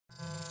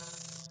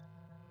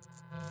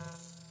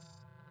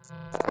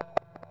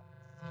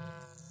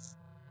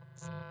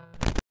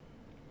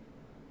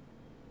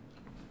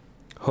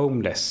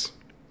Homeless.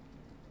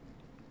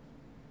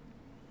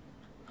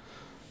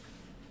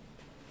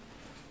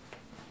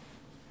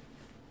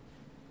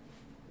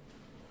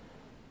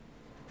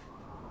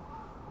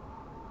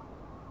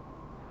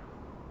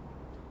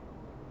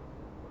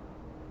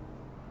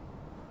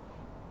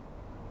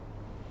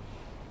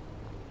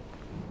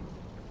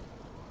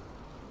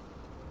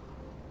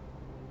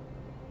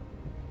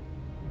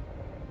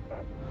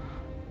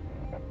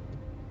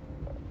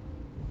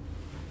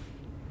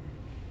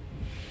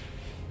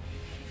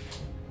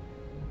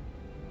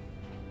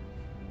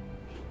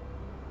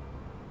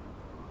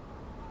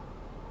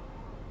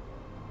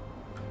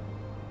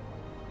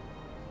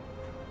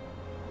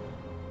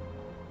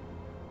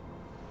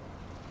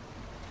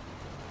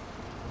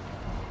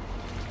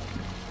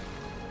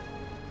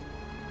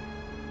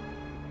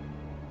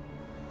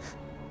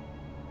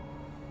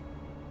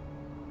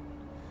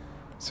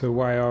 So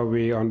why are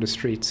we on the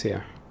streets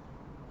here?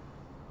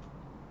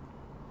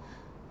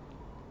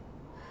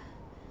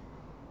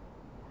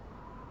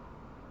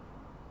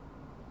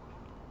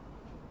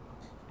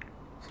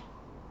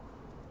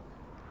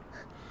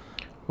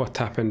 What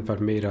happened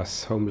that made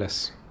us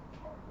homeless?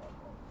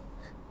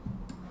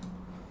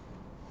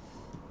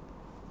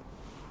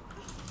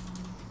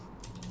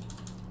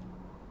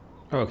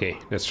 Okay,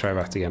 let's try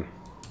that again.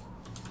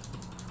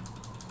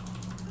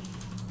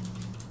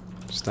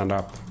 Stand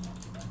up.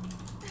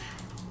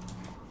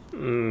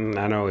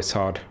 I know it's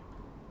hard.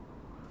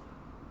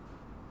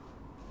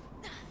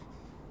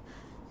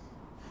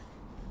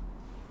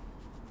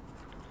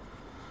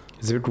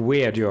 It's a bit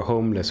weird you're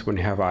homeless when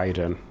you have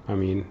iron. I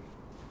mean,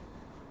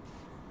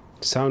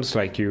 it sounds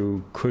like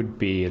you could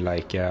be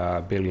like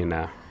a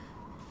billionaire.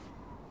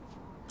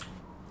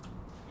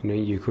 You know,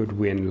 you could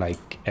win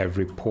like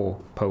every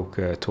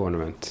poker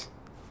tournament.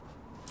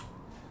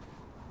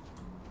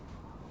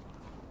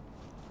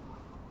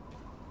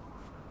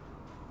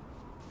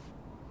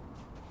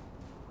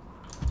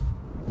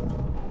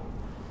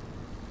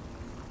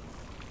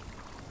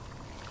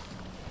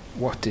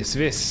 What is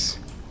this?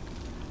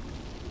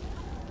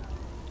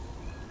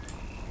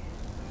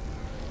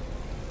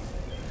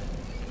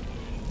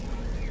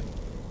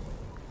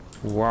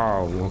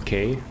 Wow,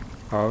 okay.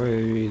 Are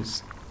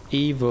these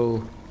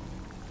evil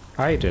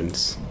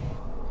items?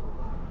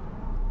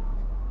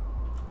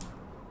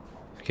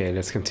 Okay,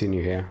 let's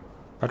continue here.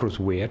 That was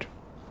weird.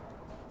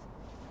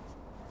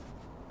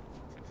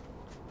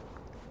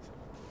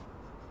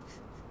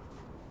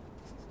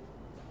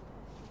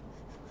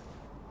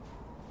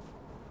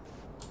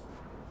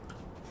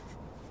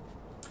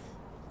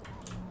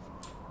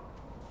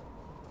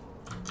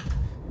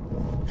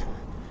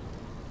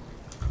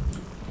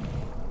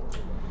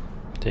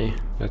 Okay,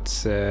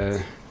 let's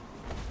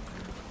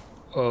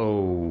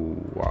oh,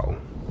 wow.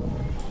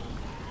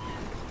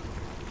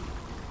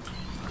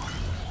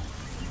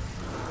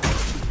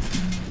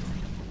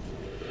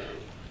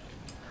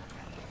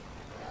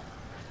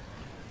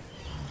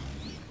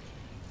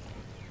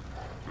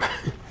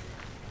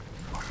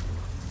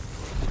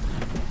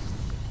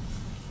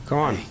 Come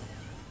on. Hey,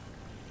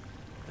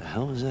 the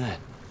hell was that?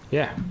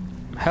 Yeah,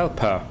 help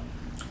her.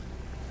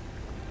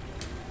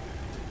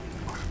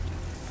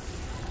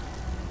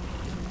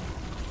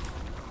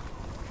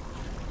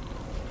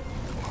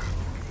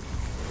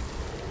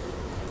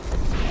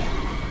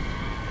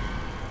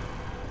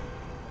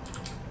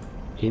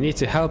 You need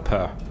to help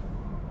her.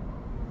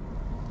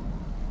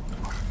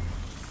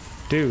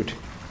 Dude.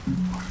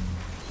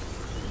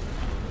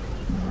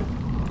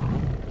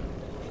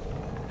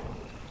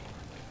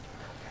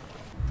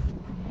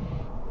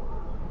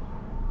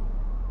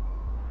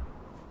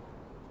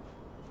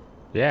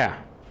 Yeah.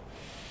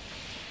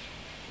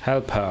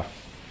 Help her.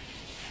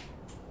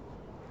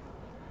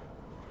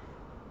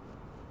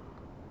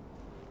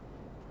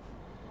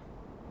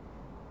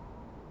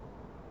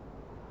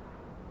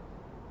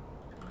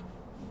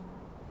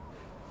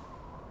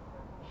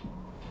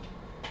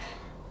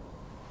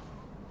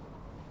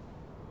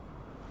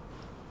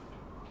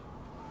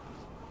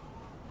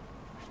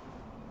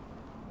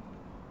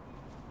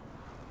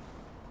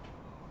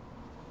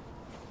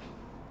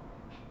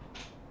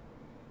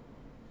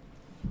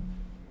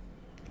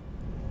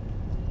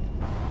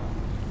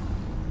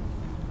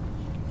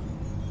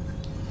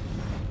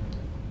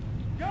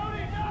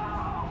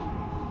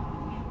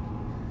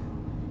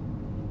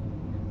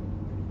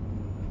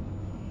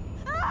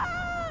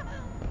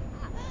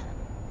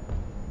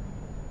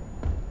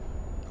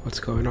 What's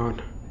going on?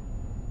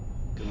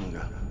 Come on, go.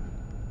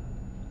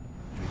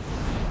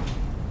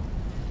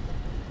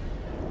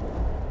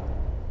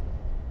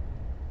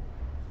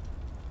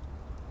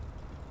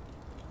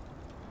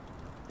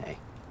 Hey.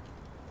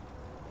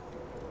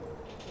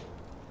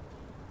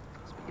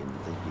 I was beginning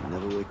to think you'd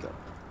never wake up.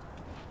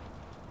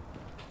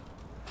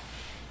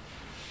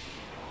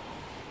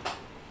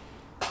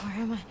 Where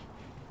am I?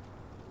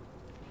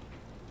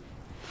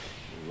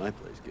 Well, my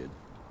place good.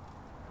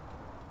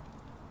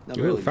 Not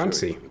You look really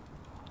fancy. church, but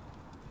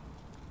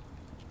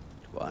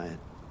quiet.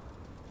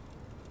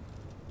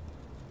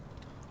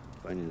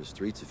 Found you in the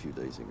streets a few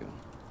days ago.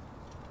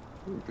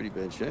 You're in pretty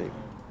bad shape.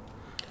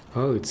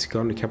 Oh, it's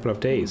gone a couple of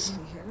days.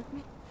 You here with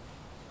me?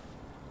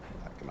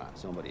 Ah, come on,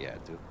 somebody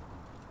had to.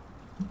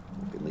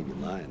 I couldn't leave you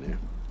lying there,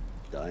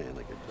 dying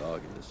like a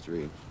dog in the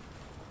street.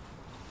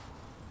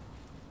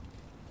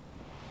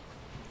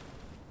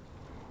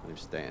 My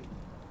name's Stan.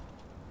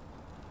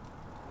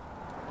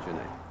 What's your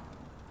name?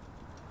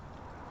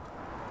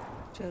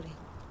 Jodie.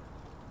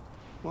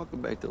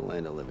 Welcome back to the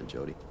land I live in,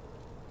 Jodie.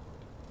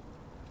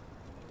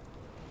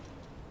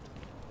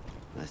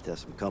 Nice to have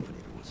some company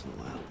every once in a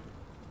while.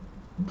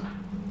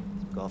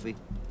 Some coffee?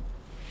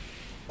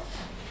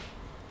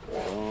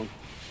 Long.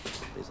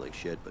 Tastes like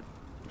shit, but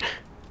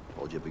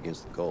hold you up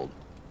against the cold.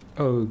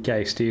 Oh,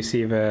 guys, do you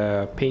see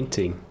the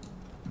painting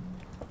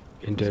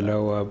in the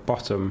lower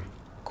bottom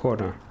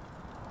corner?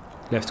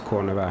 Left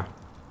corner there.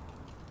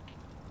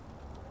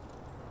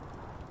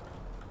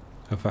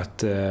 Of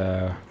that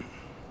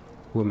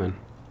woman.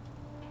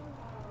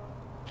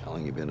 How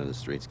long you been on the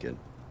streets, kid?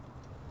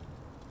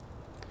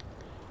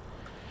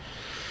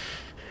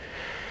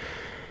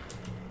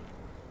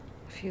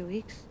 A few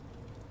weeks?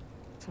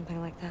 Something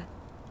like that.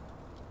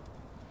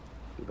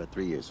 About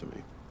 3 years for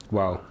me.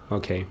 Wow,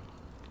 okay.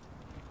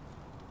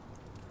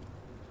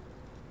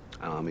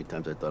 I don't know how many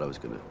times I thought I was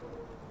gonna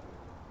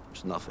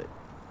snuff it.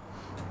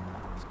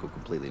 Just go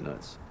completely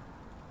nuts.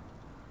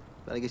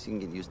 But I guess you can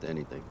get used to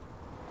anything.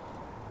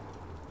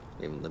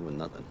 Even live with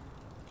nothing.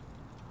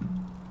 You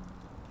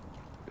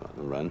want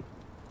to run?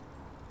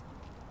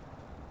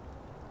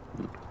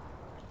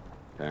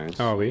 Parents?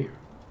 Are we?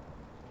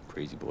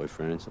 Crazy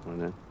boyfriend, something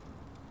like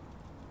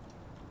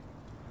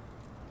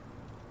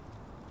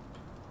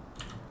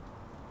that?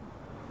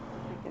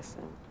 I guess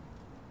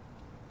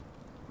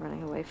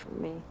running away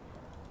from me.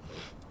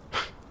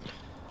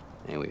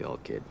 Ain't we all,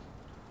 kid?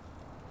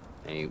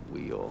 Ain't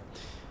we all?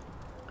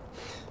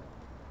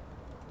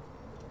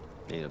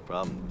 Ain't a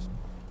problem.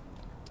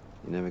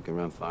 You never can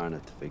run far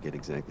enough to forget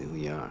exactly who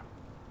you are.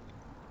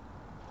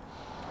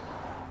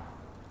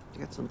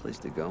 You got someplace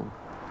to go?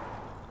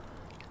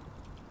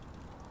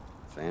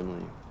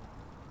 Family?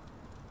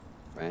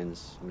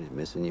 Friends? Somebody's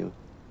missing you?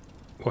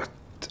 What?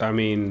 I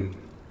mean,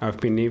 I've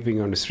been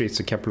living on the streets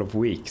a couple of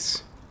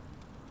weeks.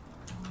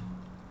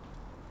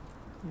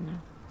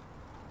 No.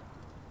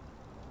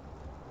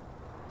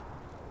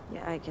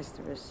 Yeah, I guess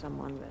there is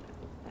someone,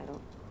 but I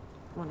don't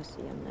want to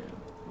see him now.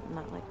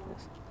 Not like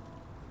this.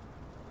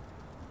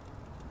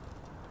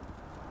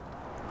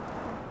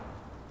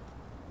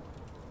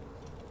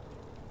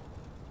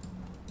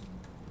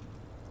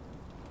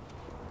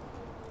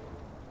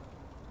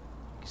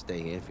 You can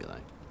stay here if you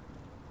like.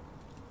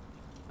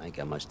 I ain't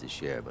got much to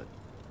share, but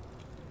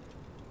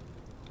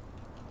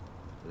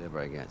whatever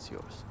I got's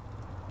yours.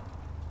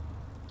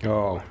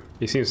 Oh,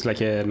 he seems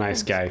like a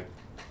nice guy.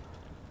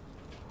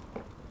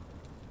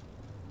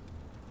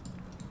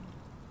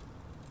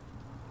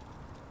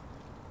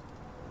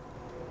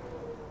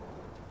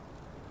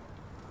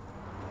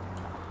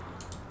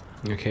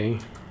 Okay.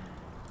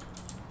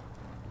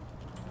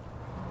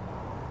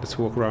 Let's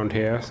walk around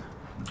here.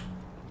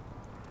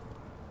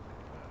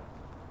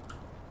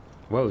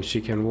 Whoa, she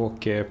can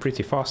walk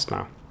pretty fast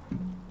now.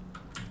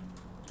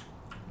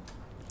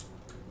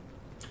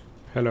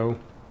 Hello.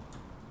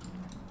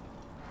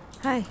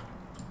 Hi.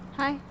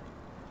 Hi.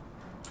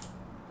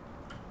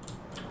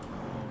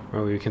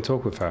 Oh, you can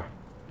talk with her.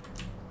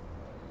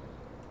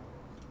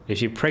 Is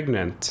she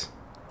pregnant?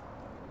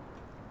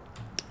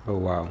 Oh,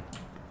 wow.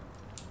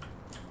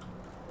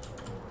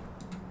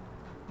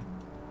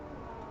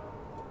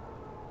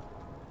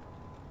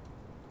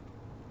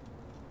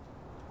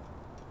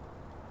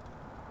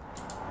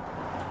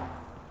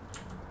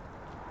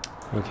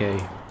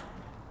 Okay,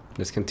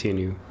 let's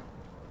continue.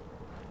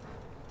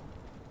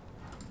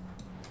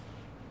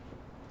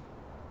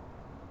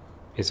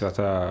 Is that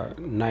a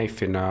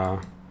knife in a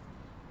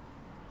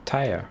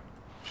tire?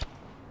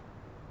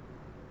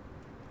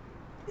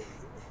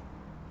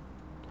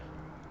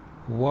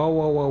 Whoa,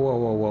 whoa, whoa, whoa,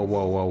 whoa,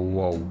 whoa, whoa,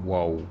 whoa,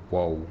 whoa,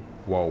 whoa,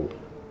 whoa,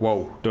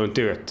 whoa, don't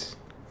do it.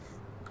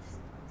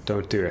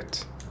 Don't do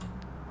it.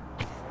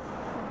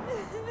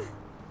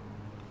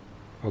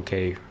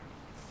 Okay,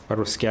 that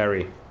was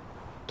scary.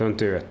 Don't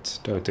do it.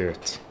 Don't do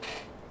it.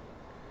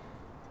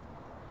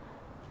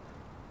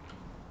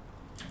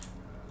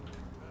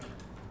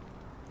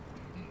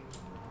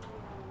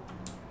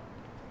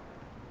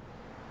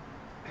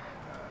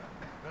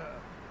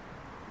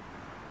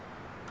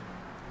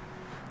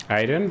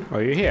 Aiden,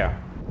 are you here?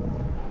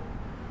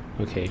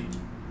 Okay,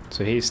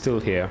 so he's still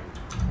here.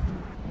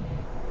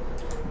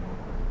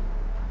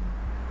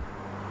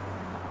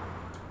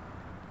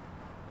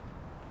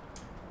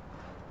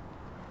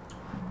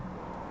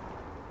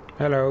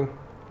 Hello.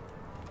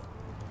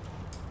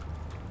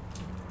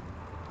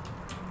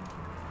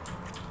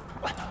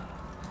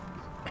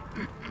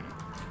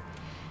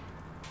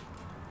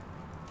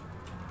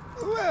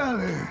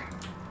 Well,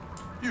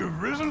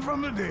 you've risen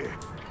from the dead.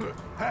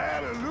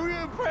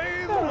 Hallelujah,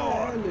 praise the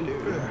Lord.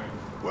 Hallelujah.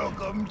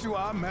 Welcome to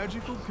our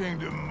magical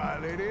kingdom, my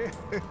lady.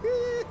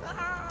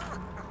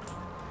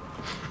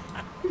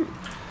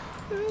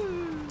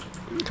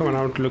 Come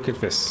on out, look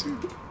at this.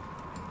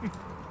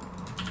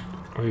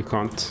 Oh, you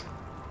can't.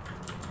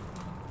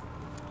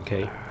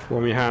 Okay,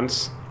 warm your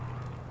hands.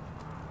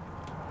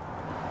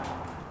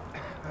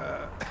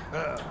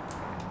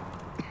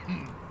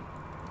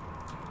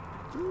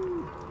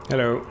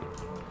 Hello.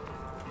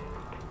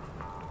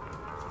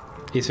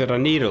 Is that a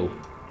needle?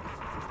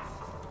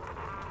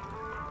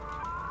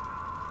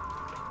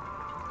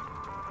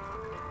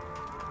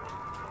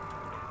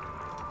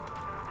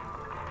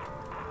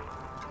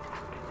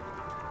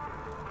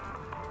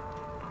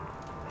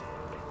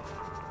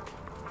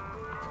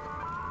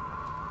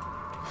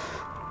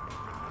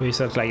 Or is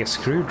that like a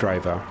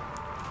screwdriver?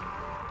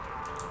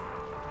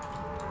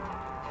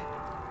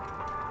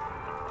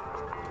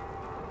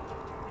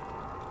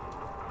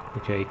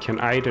 Okay, can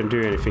Aiden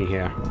do anything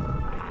here?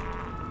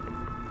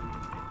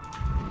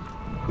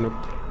 Nope.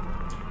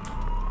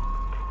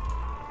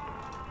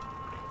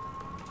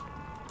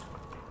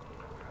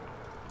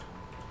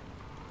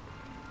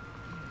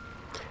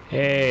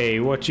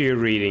 Hey, what you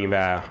reading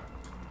there?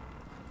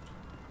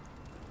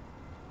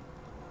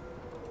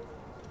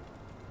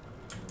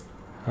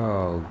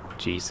 Oh,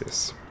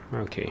 Jesus.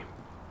 Okay.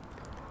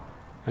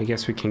 I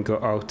guess we can go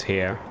out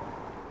here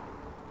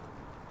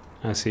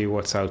and see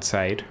what's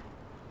outside.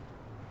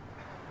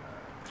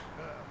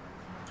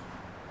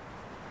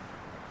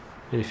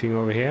 Anything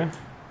over here?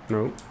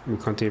 No, we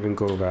can't even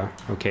go there.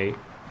 Okay.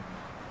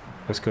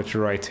 Let's go to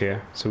right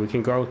here. So we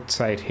can go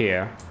outside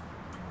here.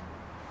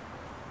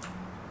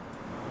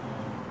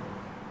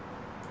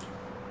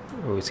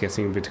 Oh, it's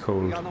getting a bit We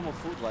cold. got no more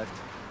food left.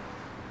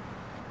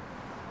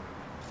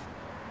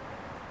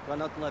 Got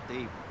nothing left to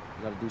eat.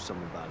 We gotta do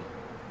something about it.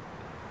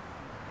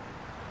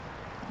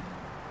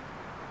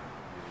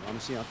 Want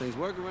to see how things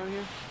work around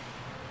here?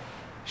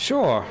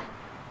 Sure.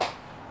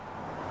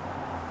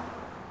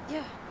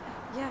 Yeah,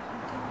 yeah,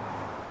 okay.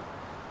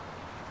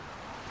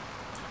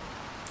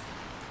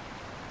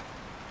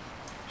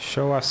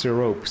 Show us the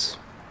ropes.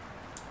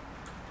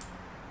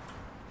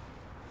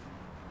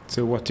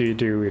 So what do you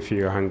do if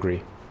you're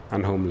hungry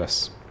and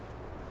homeless?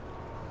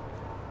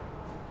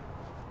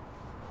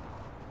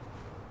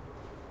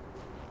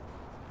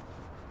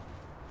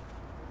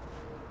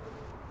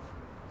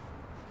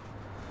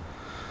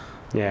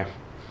 Yeah.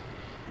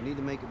 We need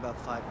to make about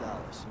 $5,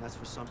 and that's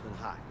for something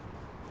hot.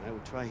 I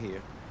would try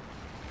here.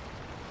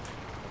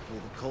 Hopefully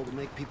the cold will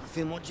make people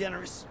feel more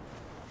generous.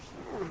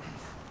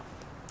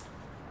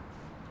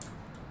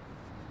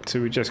 So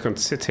we're just going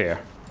to sit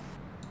here.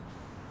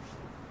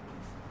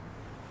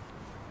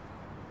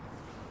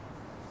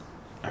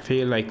 I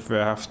feel like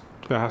there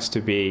has to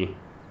be...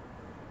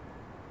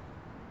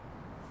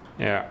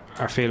 Yeah,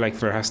 I feel like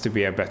there has to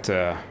be a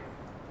better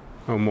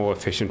or more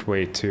efficient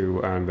way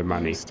to earn the I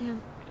money.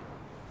 understand.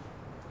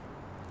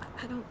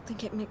 I don't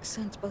think it makes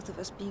sense both of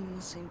us being in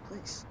the same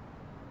place.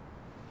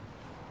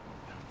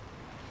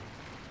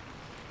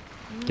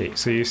 Okay,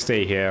 so you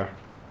stay here.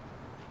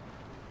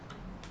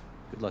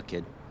 Good luck,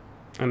 kid.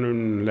 And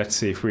then let's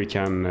see if we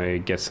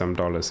can get some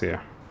dollars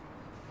here.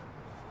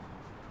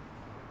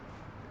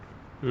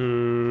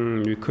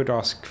 We could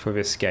ask for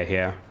this guy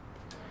here.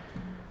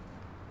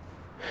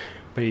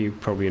 But you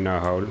probably know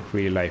how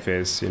real life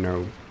is, you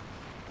know.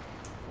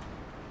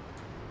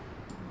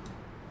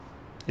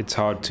 It's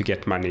hard to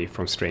get money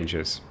from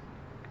strangers.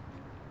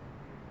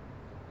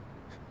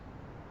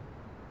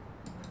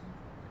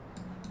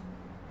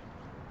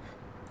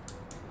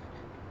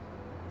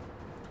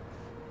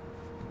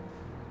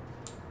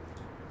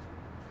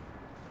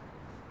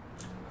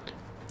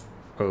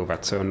 Oh,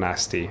 that's so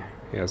nasty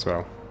here as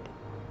well.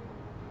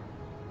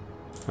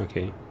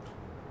 Okay.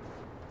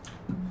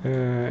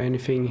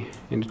 Anything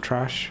in the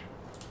trash?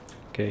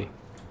 Okay.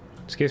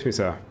 Excuse me,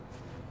 sir.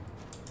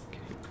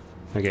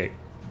 Okay.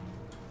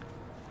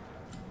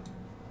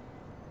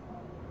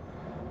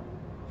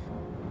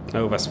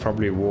 Oh, that's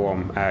probably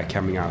warm air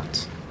coming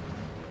out.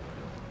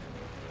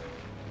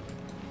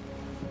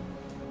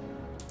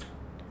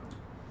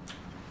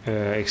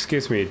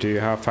 Excuse me, do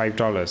you have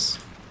 $5?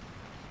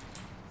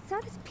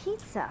 So does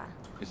pizza.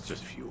 It's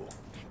just fuel.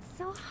 It's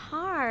so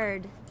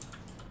hard.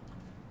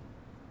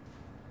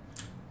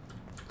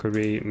 Could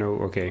we? No,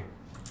 okay.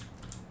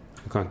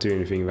 We can't do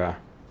anything there.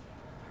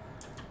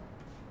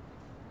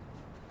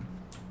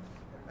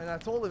 And I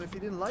told him if he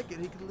didn't like it,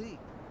 he could leave.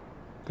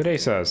 Good day,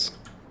 sirs.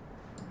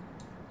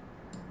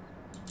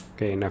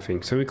 Okay,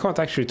 nothing. So we can't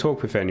actually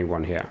talk with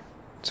anyone here.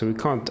 So we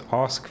can't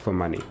ask for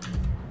money.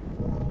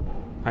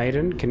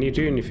 Aiden, can you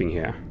do anything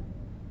here?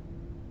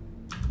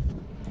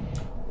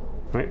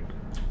 Right.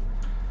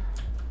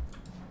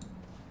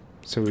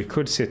 So we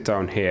could sit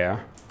down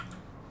here.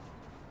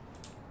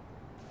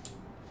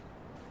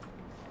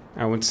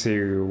 I want to see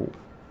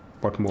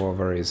what more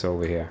there is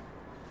over here.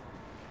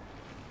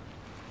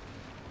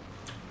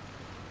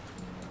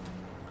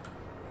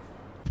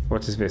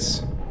 What is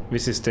this?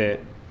 This is the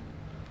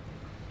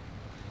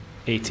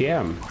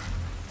ATM.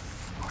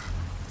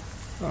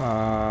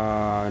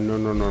 No,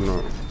 no, no,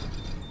 no.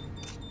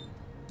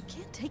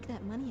 Can't take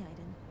that money,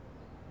 Aiden.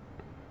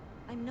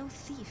 I'm no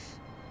thief.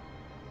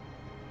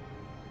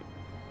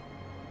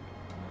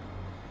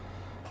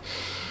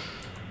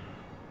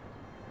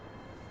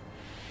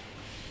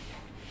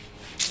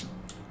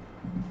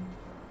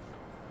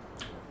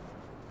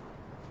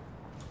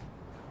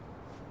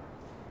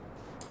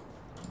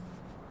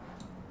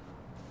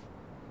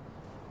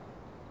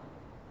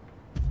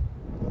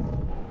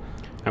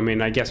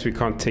 mean, I guess we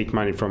can't take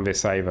money from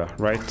this either,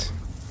 right?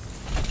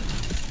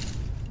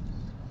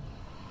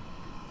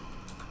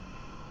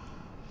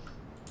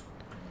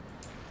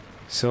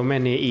 So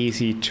many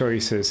easy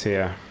choices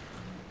here.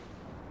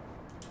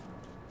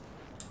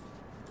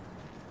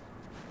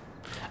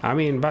 I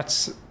mean,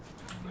 that's...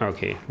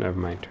 Okay, never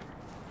mind.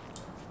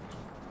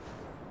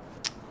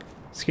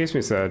 Excuse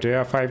me, sir. Do you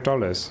have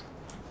 $5?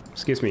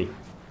 Excuse me.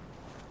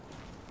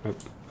 Oh,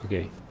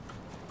 okay.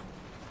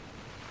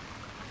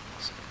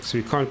 So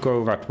you can't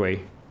go that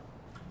way.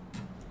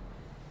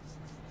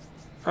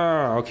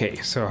 Ah, okay.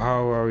 So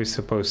how are we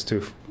supposed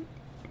to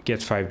get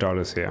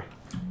 $5 here?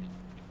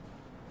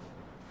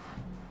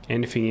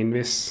 Anything in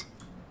this?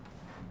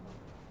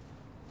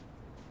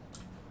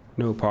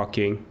 No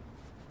parking.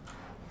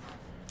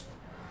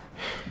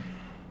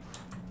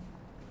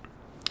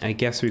 I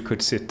guess we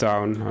could sit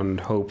down and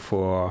hope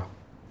for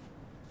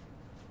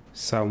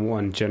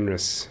someone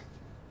generous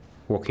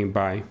walking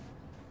by.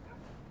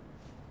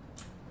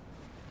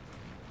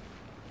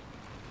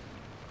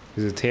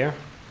 Is it here?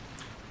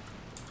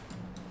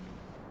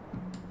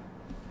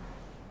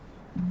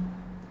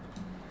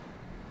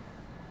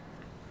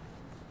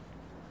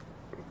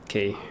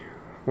 Okay,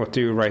 what do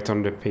you write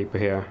on the paper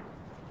here?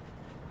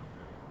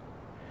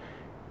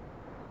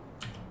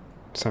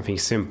 Something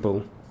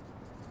simple.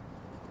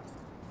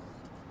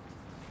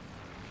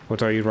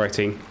 What are you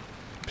writing?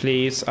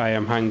 Please, I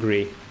am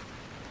hungry.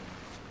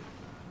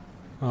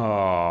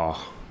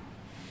 Oh.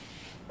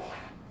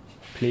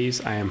 Please,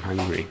 I am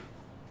hungry.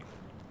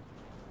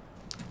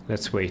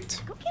 Let's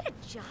wait. Go get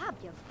a job,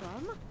 you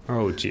bum.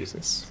 Oh,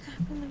 Jesus.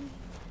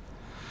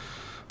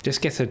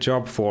 Just get a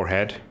job,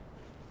 forehead.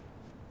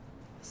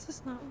 This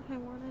is not what I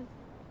wanted.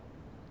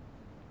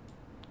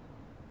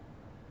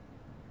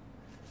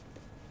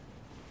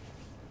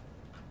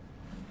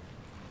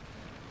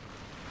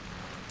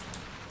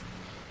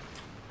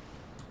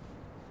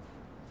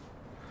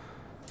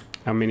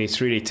 I mean, it's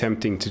really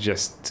tempting to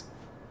just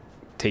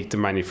take the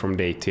money from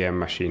the ATM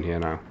machine here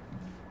now.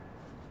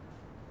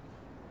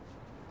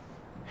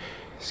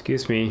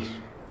 Excuse me.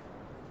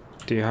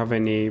 Do you have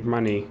any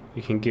money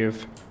you can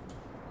give?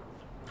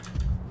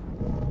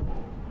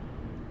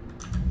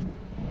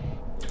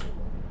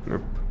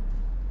 Nope.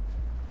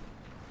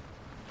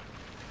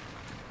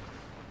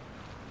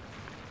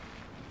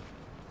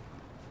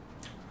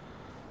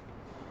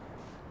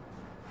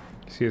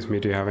 Excuse me,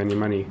 do you have any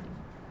money?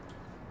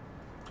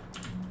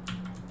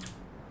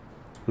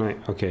 Right,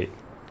 okay.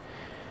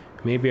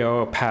 Maybe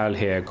our pal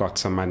here got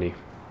some money.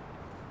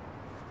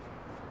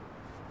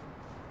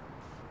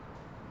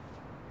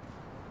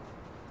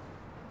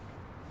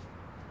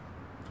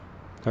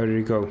 How did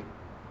it go?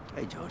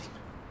 Hey, Jodie.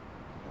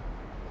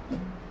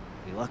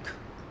 Any luck?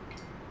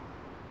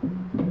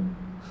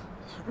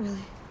 Not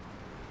really.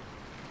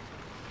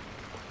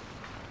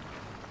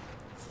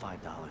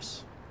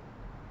 $5.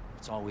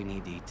 That's all we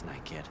need to eat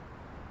tonight, kid.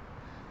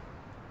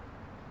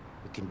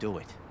 We can do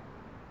it.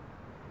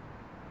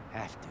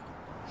 Have to.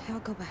 Okay, I'll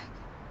go back.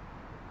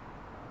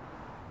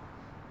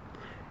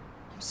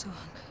 I'm so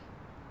hungry.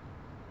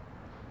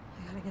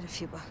 I gotta get a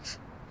few bucks.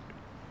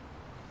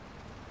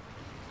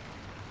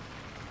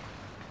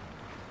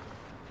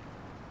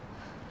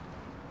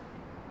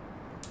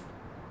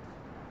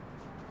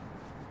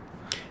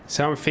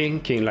 So I'm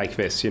thinking like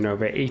this, you know,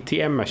 the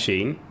ATM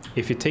machine,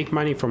 if you take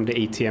money from the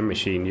ATM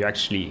machine, you're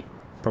actually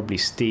probably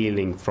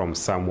stealing from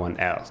someone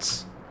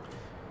else.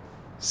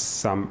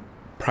 Some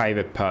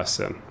private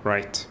person,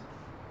 right?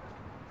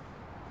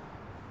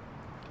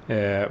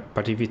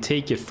 But if you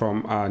take it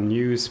from a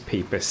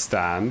newspaper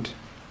stand,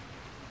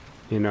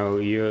 you know,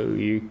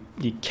 you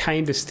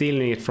kind of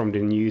stealing it from the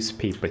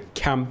newspaper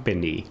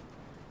company.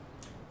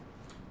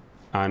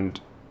 And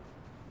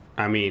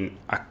I mean,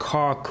 a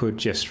car could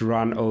just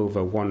run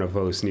over one of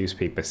those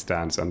newspaper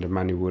stands and the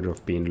money would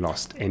have been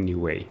lost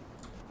anyway,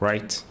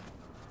 right?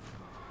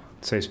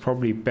 So it's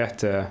probably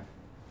better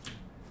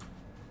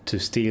to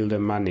steal the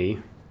money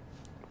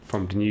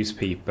from the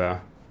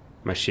newspaper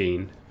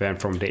machine than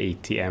from the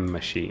ATM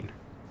machine.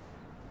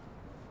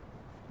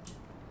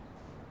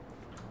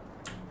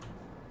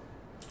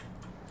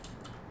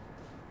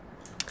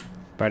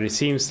 But it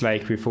seems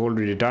like we've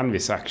already done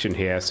this action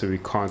here, so we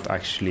can't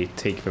actually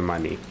take the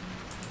money.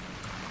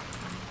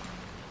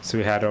 So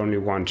we had only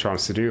one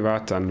chance to do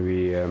that and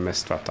we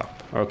messed that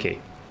up. Okay.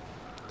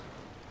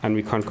 And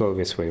we can't go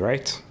this way,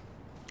 right?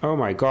 Oh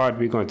my god,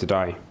 we're going to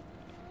die.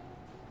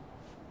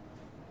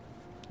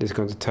 It's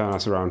going to turn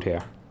us around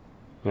here.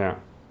 Yeah.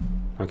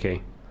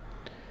 Okay.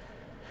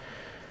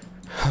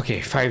 Okay,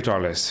 $5.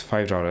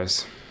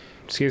 $5.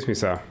 Excuse me,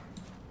 sir.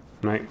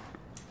 Right.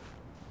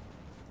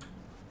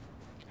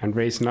 And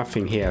raise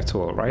nothing here at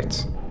all,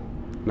 right?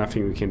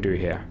 Nothing we can do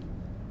here.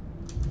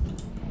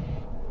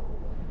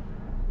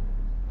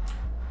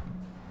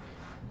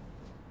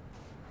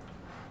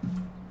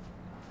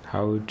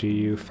 How do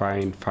you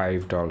find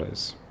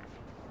 $5?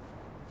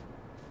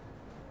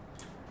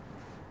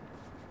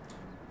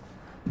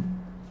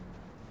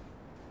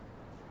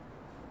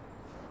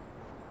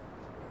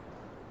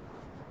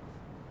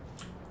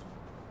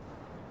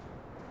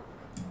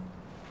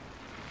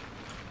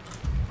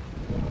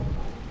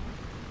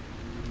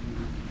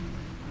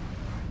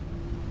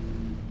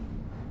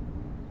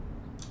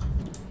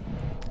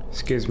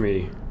 Excuse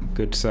me,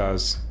 good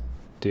sirs.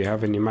 Do you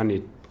have any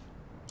money?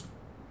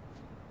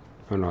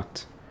 Or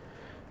not?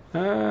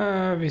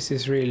 This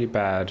is really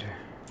bad.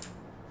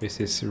 This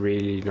is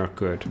really not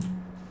good.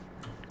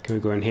 Can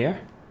we go in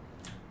here?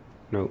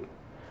 No.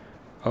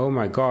 Oh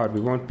my god,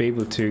 we won't be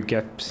able to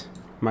get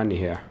money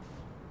here.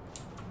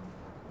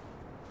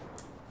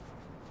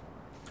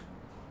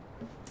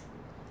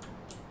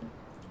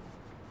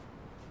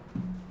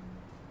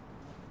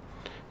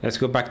 Let's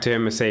go back to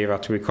him and say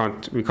that we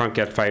can't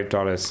get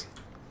 $5.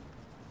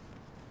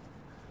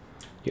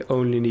 You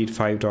only need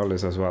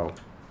 $5 as well.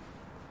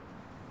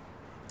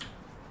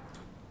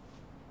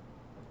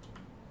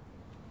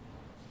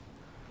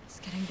 It's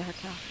getting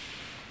dark out.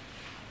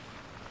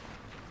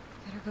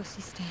 Better go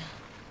see Stan.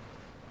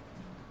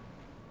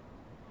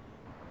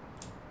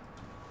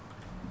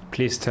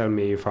 Please tell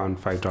me you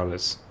found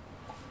 $5.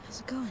 How's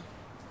it going?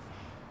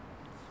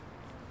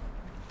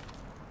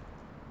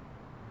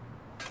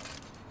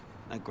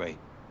 Not great.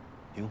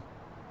 You?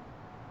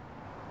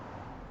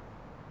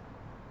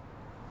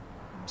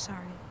 I'm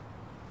sorry.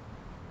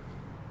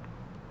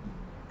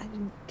 I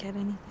didn't get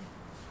anything.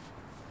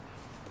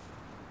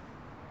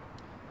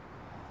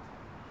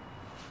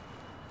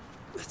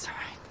 That's all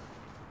right.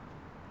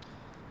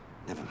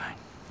 Never mind.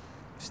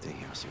 Stay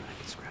here. I'll see what I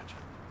can scratch.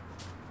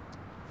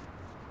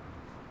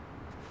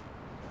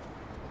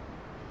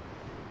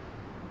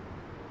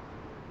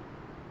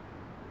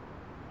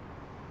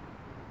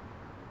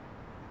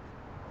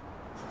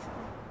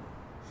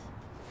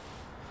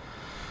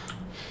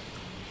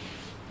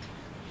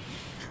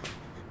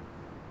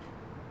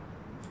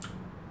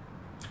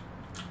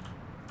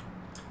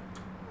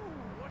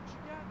 What you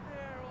got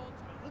there, old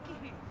man? Looky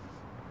here.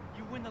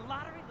 You win the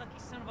lottery, lucky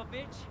son of a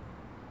bitch.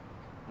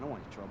 I don't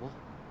want any trouble.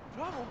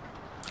 Trouble?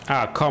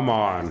 Ah, come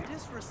on.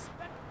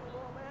 Disrespectful,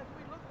 old man. Do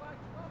we look like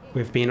trouble?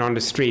 We've been on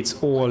the streets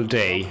all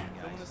day.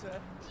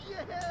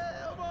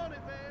 Yeah, I'm on it,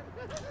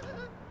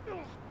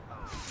 man.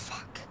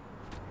 Fuck.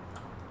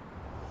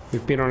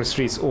 We've been on the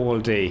streets all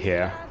day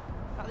here.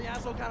 How the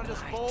asshole kinda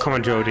just folds Come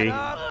on, right Jodie.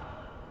 up.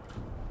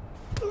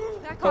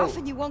 Back off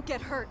and you won't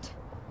get hurt.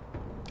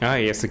 Ah,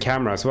 he has the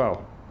camera as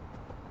well.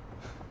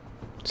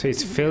 So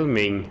he's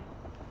filming.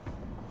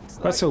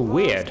 That's so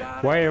weird.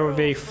 Why are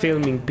they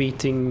filming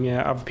beating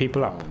other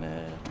people up? Oh,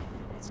 man.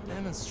 Let's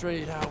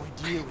demonstrate how we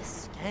deal with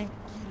skanky,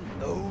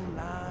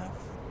 low-life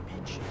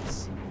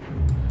bitches.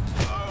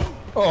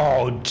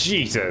 Oh,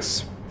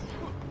 Jesus.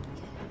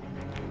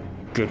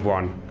 Good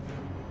one.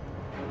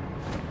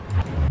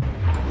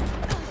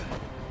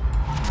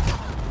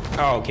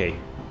 Oh, okay.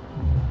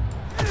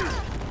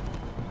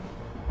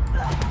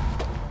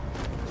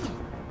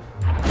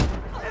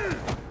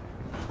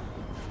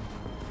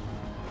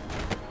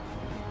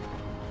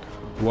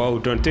 Whoa,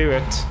 don't do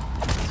it.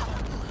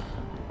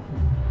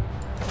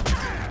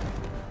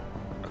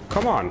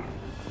 Come on.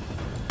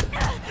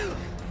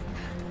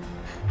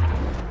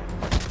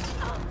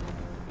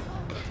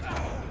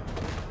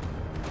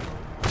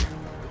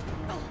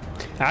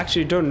 I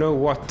actually don't know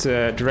what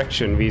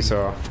direction these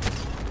are.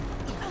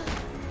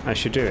 I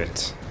should do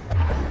it.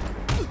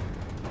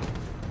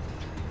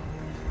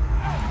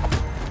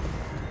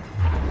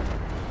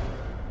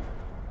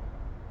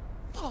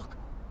 Fuck.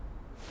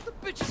 The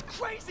bitch is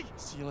crazy.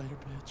 See you later,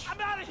 bitch. I'm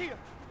out of here.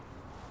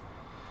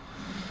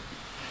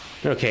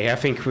 Okay, I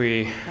think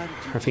we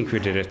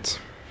did it.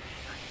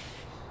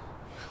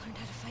 I learned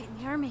how to fight in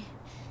the army.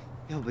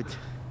 Yeah, but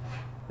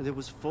there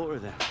was 4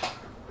 of them.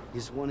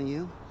 Is one of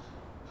you?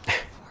 4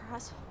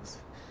 assholes.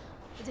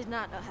 I did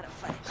not know how to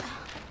fight.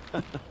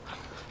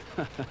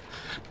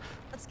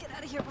 Let's get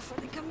out of here before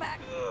they come back.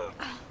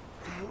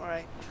 All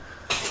right.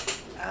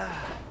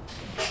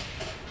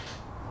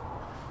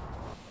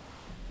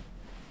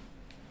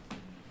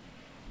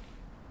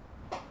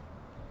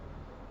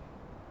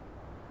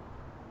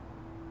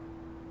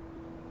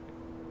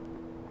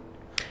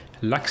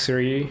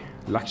 Luxury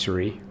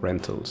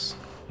rentals.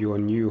 Your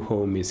new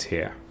home is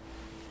here.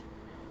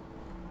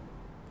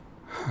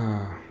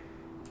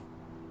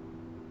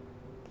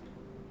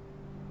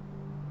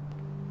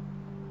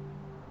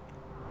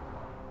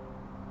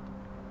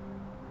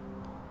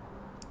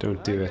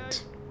 Don't do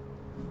it.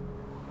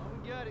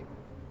 Come get it.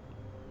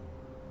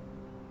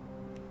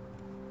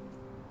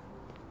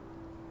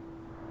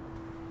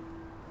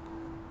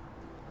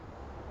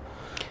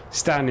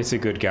 Stan is a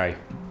good guy.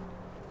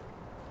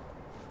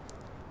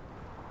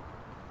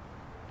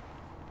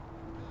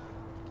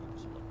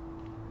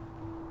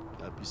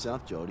 Help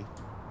yourself, Jodie.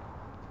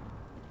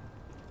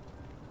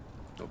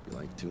 Hope you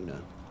like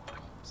tuna,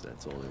 'cause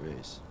that's all there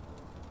is.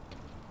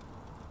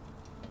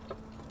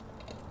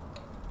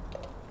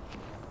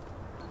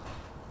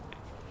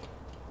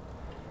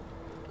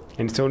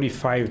 And it's only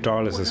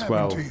 $5 as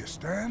well. What happened to you,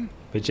 Stan?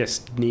 We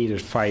just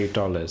needed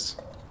 $5.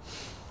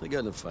 I got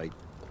in a fight.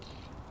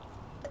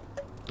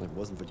 If it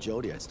wasn't for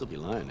Jodie, I'd still be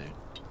lying there.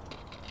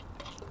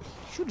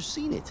 Should have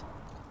seen it.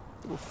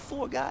 There were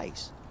 4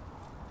 guys.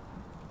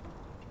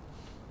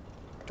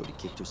 Jodie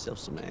kicked herself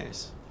some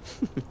ass.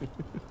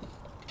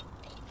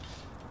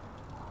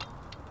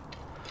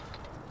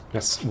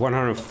 That's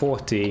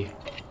 140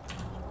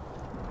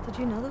 Did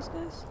you know those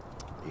guys?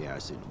 Yeah,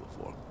 I've seen them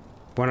before.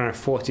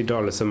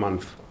 $140 a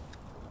month.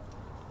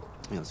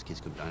 You know, these kids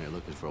come down here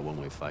looking for a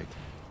one-way fight.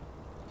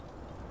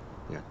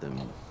 They got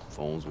them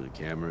phones with the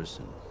cameras,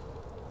 and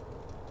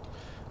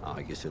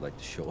I guess they like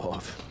to show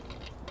off.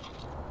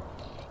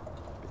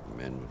 Big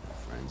men with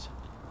friends.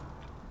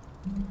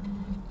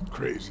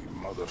 Crazy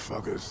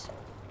motherfuckers.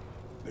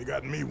 They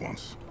got me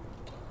once.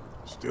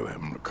 Still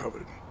haven't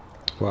recovered.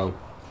 Well,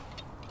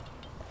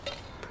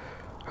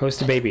 how's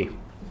the baby?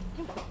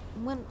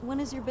 When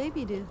is your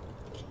baby due?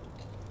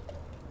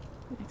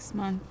 Next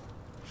month.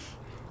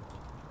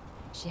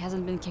 She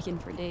hasn't been kicking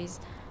for days.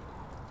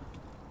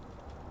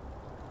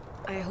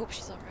 I hope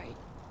she's alright.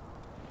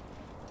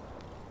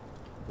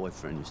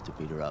 Boyfriend used to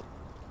beat her up.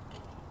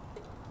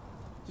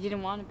 You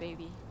didn't want a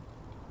baby.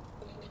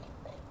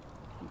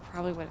 You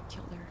probably would have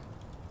killed her.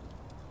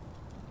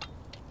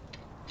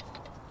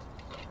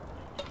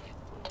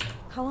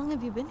 How long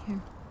have you been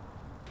here?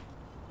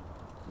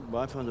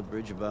 Well, I found the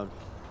bridge about,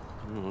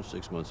 I don't know,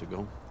 6 months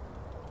ago.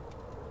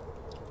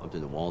 Up to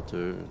the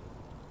Walter.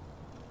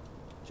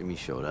 Jimmy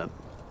showed up.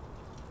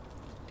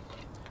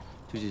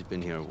 Tuesday's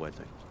been here, what,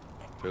 like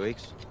 3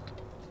 weeks?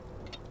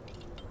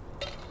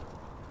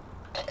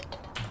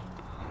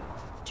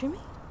 Jimmy?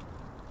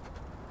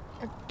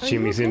 Are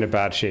Jimmy's you in okay? a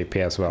bad shape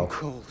here as well.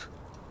 Cold.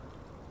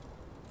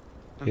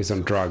 He's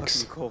on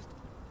drugs. Cold.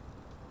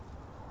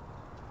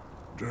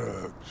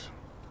 Drugs.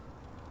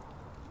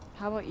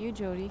 How about you,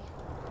 Jodie?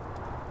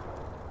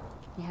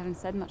 You haven't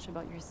said much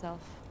about yourself.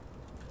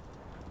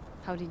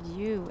 How did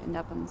you end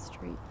up on the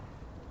street?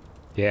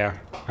 Yeah,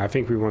 I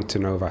think we want to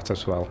know that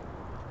as well.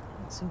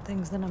 Some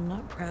things that I'm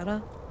not proud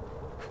of.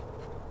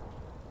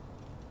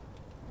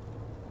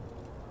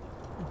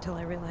 Until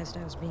I realized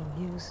I was being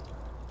used.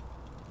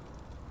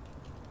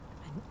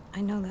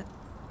 I know that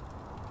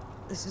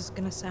this is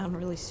gonna sound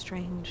really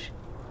strange,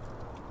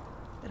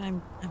 but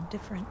I'm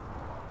different.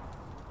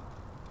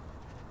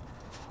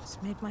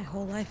 It's made my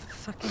whole life a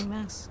fucking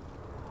mess.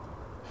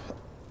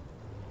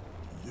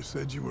 You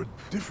said you were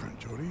different,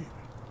 Jodie.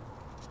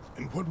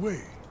 In what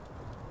way?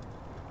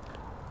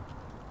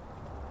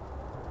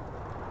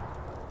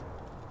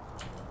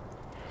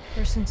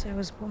 Ever since I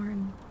was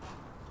born,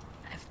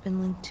 I've been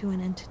linked to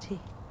an entity.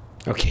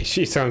 Okay,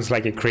 she sounds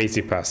like a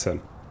crazy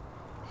person.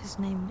 His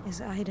name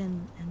is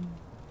Aiden, and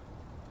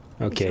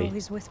he's Okay,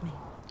 always with me.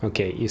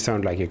 okay, you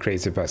sound like a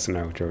crazy person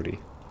now, Jodie.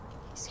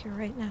 He's here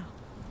right now.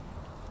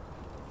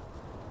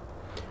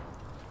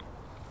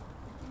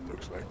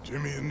 Looks like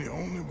Jimmy isn't the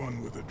only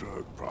one with a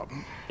drug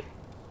problem.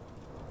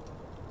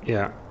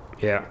 Yeah,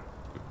 yeah.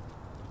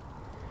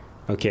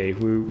 Okay,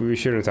 we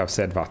shouldn't have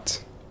said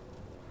that.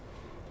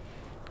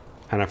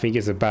 And I think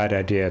it's a bad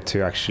idea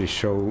to actually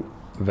show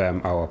them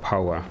our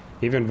power.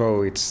 Even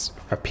though it's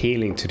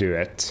appealing to do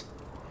it,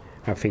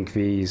 I think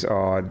these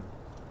are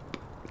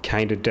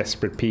kind of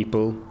desperate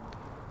people.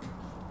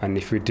 And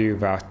if we do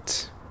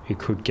that, we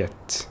could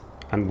get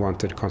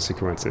unwanted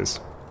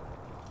consequences.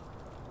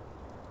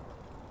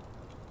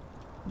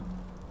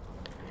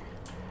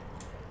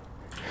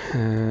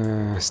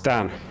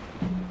 Stan.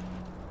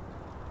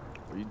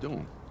 What are you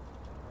doing?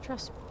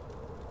 Trust me.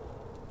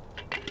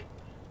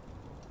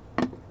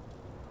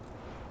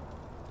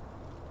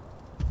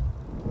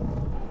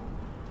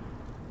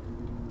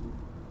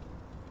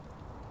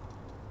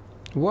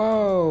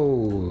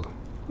 Whoa!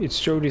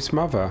 It's Jodie's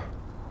mother.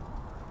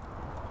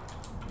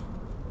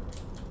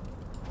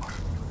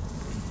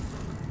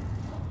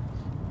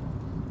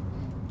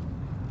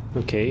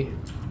 Okay,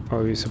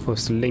 are we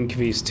supposed to link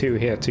these two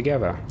here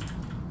together?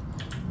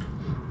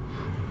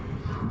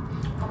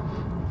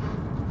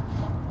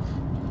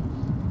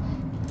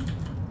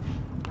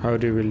 How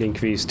do we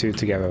link these two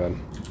together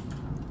then?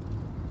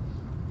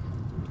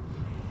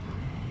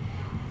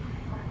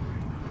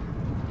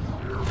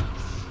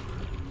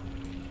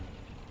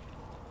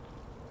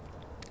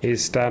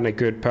 Is Stan a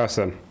good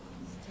person?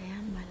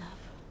 Stan, my love.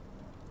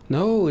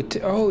 No,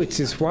 it's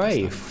his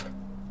wife.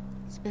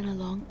 It's been a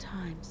long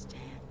time, Stan.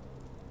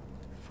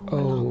 4 Oh.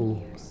 long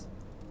years.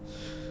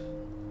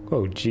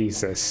 Oh,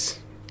 Jesus.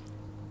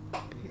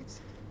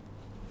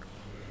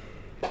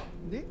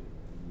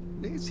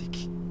 Nancy,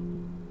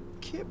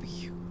 can't be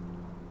you.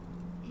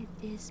 It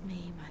is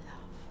me, my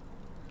love.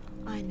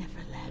 I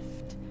never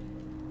left.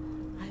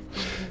 I've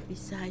been here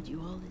beside you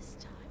all this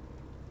time.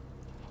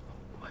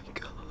 Oh my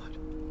God.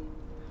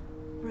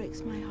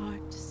 Breaks my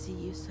heart to see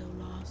you so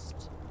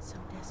lost, so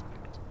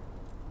desperate.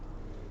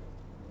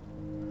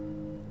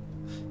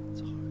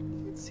 It's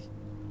hard, Nancy.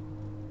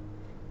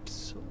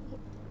 So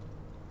hard.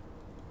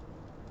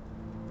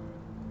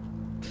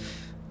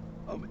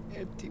 I'm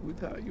empty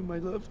without you, my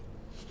love.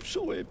 I'm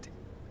so empty.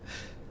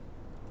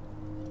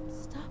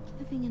 Stop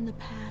living in the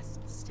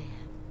past, Stan.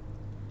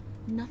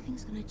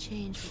 Nothing's gonna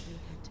change with your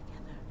head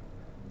together.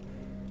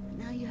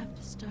 Now you have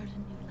to start a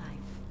new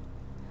life.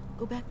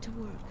 Go back to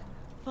work.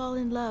 Fall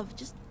in love.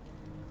 Just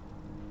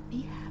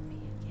be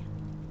happy again.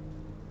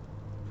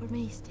 For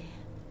me, Stan.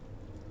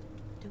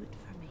 Do it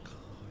for me. I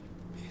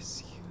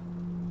miss you.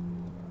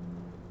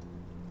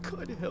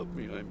 God help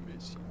me, I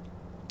miss you.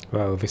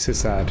 Wow, this is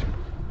sad.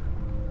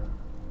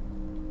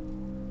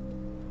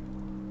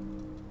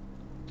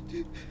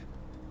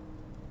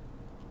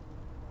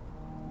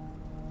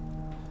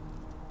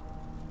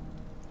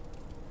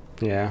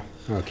 Yeah,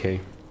 okay.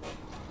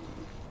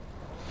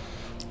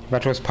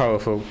 That was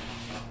powerful.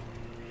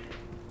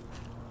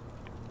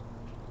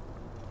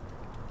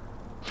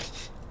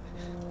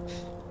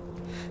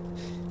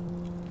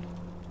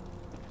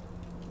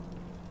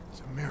 It's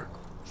a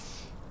miracle.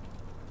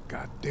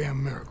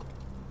 Goddamn miracle.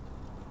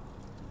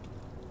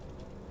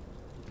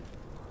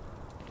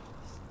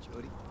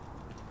 Jodie?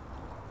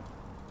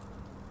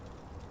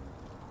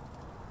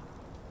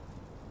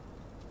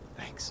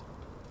 Thanks.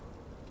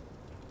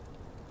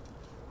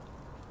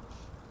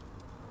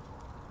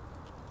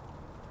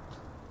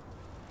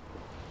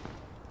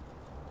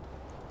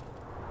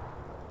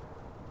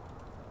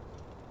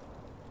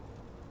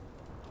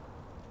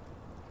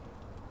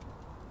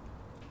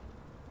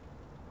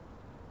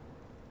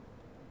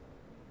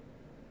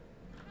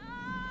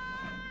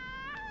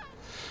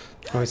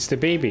 Oh, it's the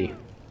baby.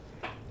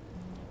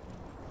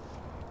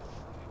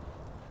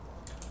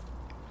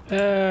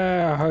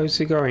 How's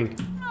it going?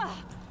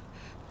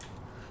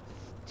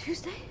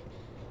 Tuesday?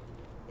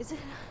 Is it?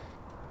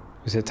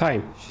 Is it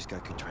time? She's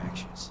got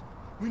contractions.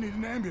 We need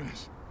an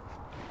ambulance.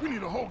 We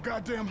need a whole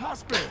goddamn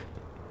hospital.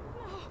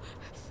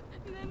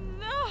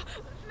 No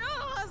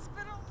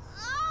hospital.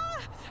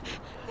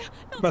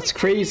 That's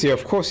crazy.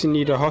 Of course you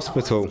need a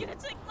hospital. Gonna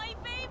take my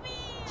baby.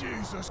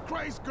 Jesus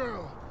Christ,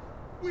 girl.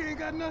 We ain't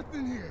got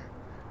nothing here.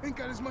 Ain't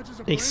got as much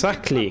as a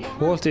Exactly. forensic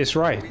lab on Walt us. is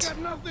We right. got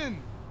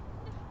nothing.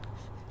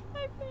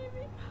 My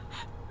baby.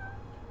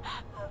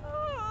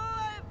 Oh,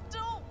 I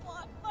don't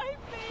want my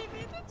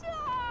baby to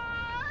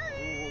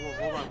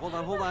die.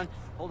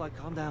 Hold on,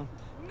 calm down.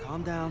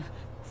 Calm down.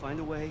 Find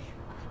a way.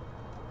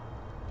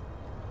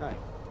 All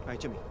right,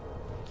 Jimmy.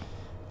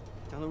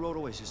 Down the road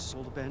always is this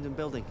old abandoned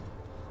building.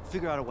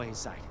 Figure out a way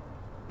inside.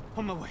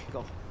 On my way.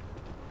 Go.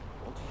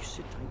 Walter, you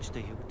sit tight and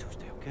stay here with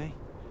Tuesday, okay?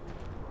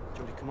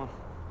 Jodie, come on.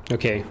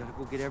 Okay. We gotta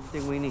go get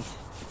everything we need.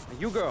 And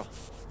you, girl,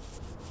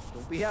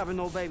 don't be having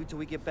no baby till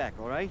we get back,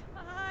 all right?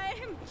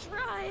 I'm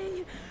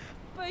trying,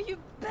 but you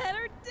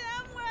better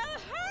damn well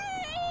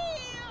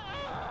hurry.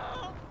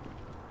 Oh.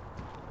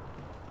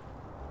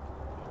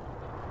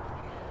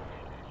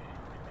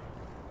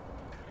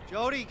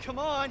 Jodie, come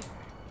on.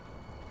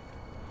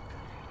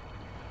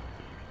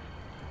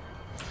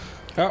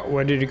 Oh,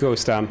 where did you go,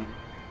 Stan?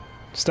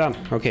 Stan.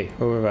 Okay,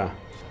 over there.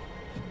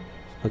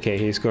 Okay,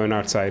 he's going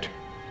outside.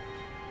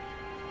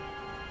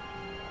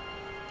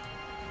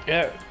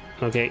 Yeah.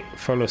 Okay,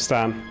 follow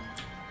Stan.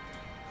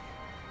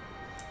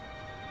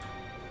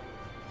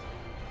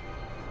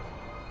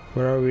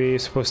 Where are we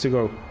supposed to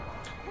go?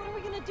 What are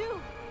we gonna do?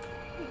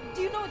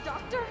 Do you know a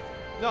doctor?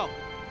 No.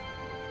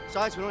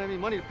 Besides, we don't have any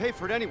money to pay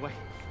for it anyway.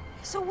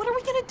 So what are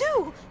we gonna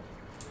do?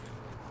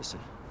 Listen.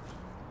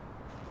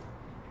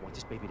 I want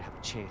this baby to have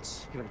a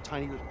chance. Even a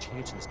tiny little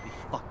chance in this big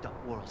fucked up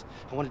world.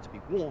 I want it to be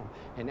warm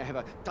and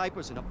have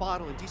diapers and a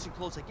bottle and decent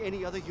clothes like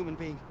any other human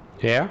being.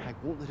 Yeah? I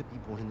won't let it be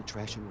born in the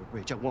trash under a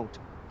bridge. I won't.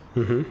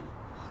 Mm-hmm.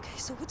 Okay,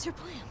 so what's your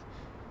plan?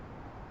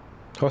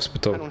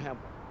 Hospital. I don't have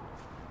one.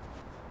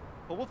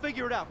 But we'll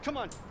figure it out. Come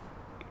on.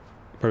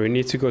 But we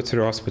need to go to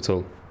the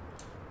hospital.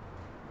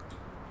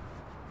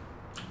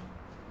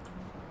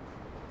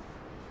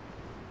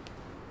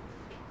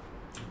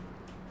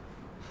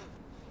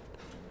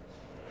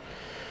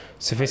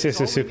 So this is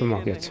the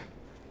supermarket.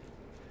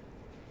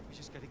 We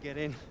just gotta get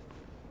in.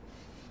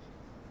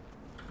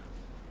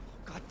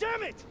 God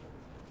damn it!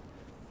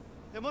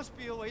 There must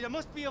be a way. There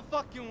must be a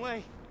fucking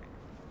way.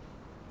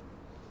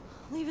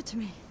 Leave it to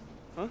me.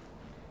 Huh?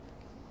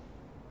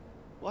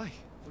 Why?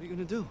 What are you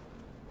gonna do?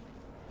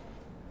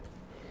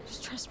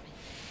 Just trust me.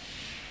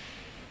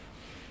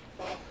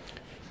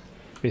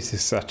 This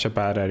is such a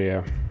bad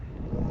idea.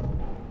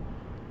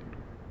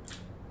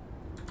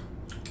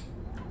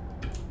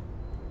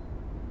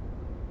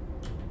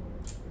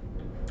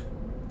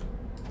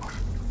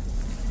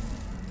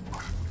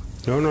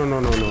 No, no, no,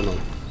 no, no, no.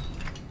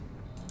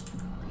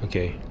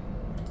 Okay.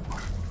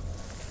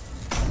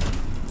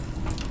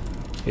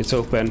 It's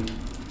open.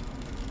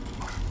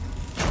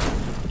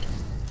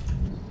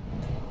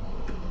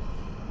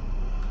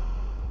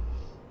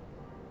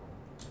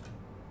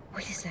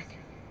 Wait a sec.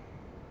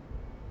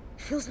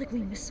 Feels like we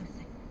missed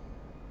something.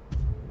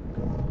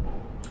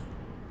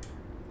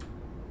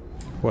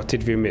 What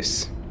did we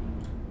miss?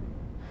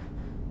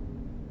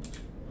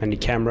 Any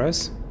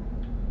cameras?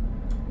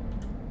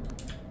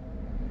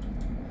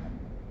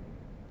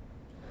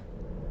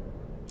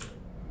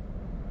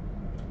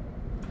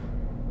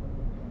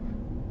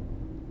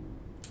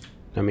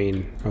 I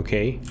mean,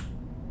 okay.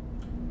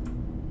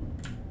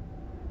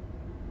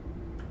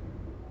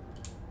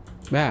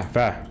 There.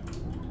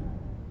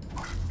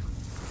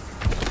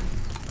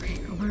 Okay,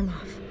 alarm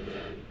off.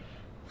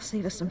 Will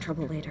save us some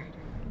trouble later.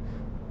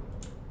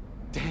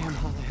 Damn,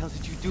 how the hell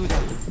did you do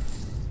that?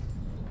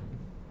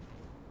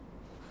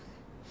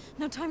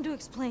 No time to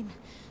explain.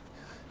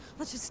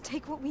 Let's just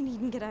take what we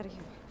need and get out of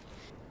here.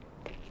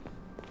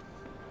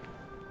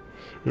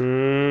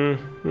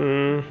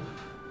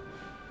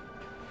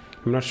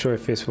 I'm not sure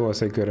if this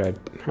was a good idea.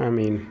 I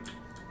mean...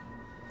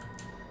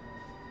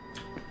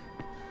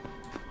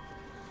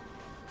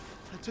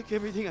 I took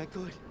everything I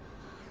could.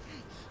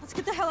 Let's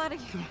get the hell out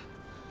of here.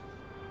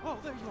 Oh,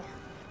 there you are.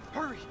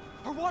 Hurry!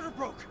 Her water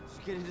broke! Did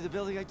you get into the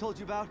building I told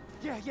you about?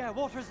 Yeah,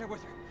 Walter's there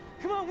with her.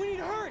 Come on, we need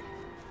to hurry!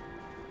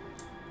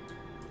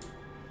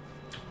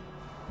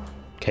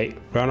 Okay,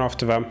 run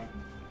after them.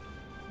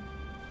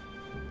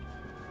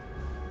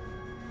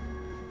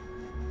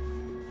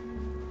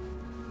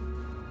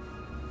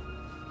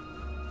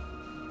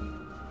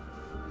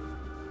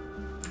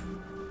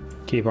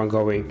 Keep on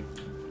going.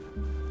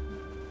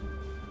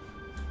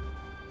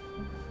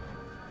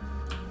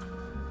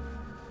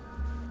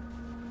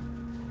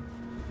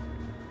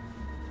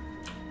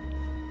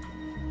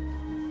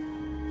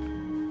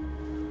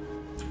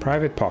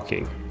 Private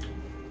parking.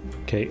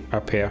 Okay,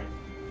 up here.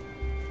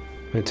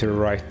 And to the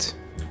right.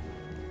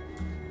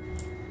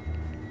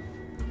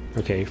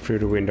 Okay, through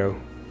the window.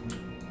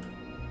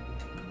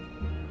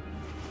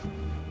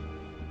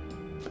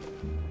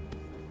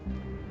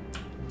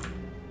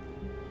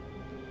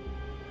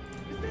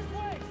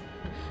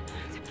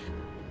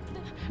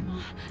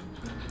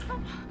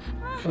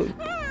 Oh,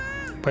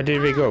 where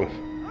did we go?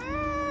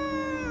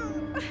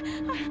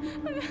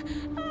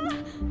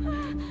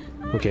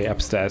 Okay,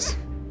 upstairs.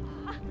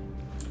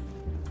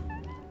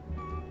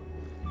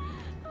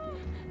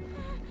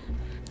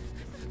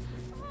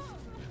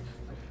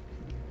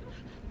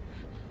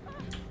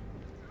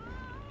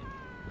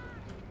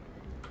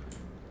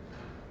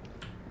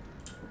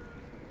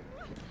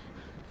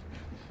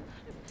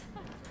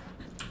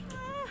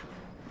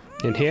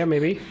 In here,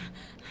 maybe?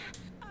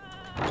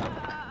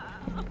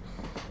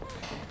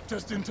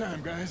 Just in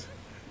time, guys.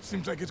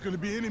 Seems like it's gonna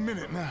be any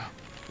minute now.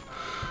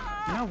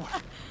 Now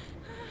what?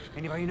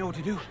 Anybody know what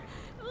to do?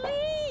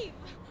 Leave!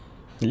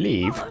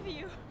 Leave? All of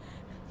you.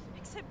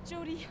 Except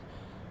Jodie.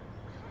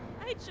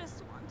 I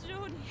just want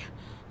Jodie.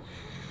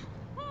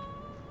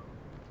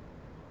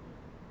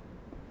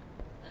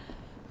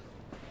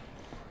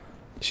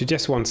 She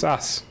just wants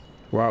us.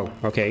 Wow,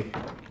 okay.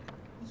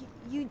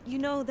 You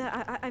know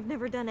that I've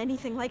never done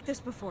anything like this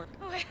before.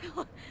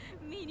 Well,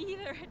 me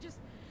neither. I just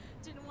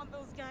didn't want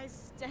those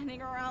guys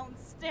standing around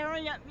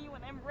staring at me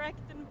when I'm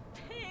wrecked in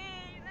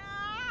pain.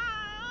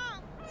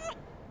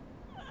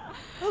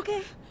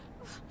 Okay.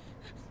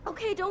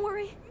 Okay, don't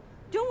worry.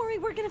 Don't worry,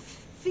 we're gonna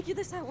figure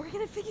this out. We're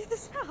gonna figure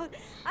this out.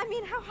 I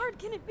mean, how hard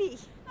can it be?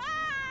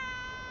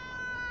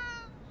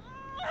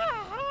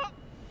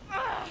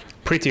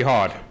 Pretty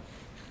hard.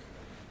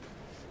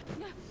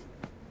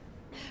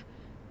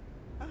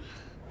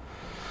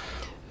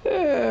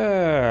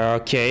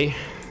 Okay.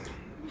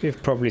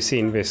 We've probably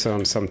seen this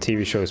on some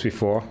TV shows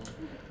before.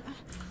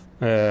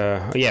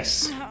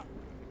 Yes.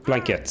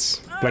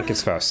 Blankets.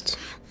 Blankets first.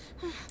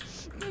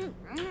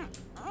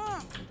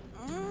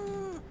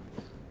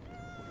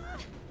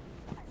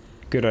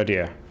 Good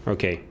idea.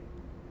 Okay.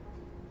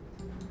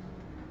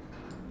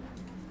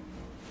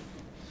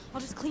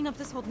 I'll just clean up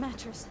this old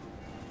mattress.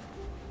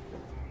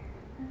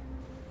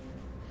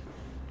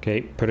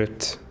 Okay, put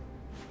it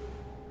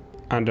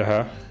under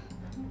her.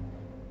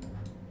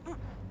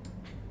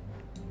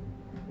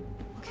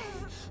 Okay,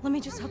 let me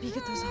just help you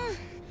get those off.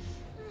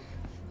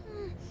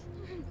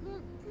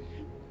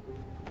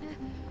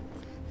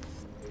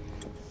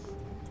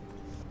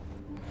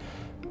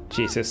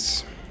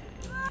 Jesus.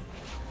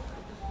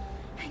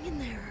 Hang in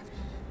there.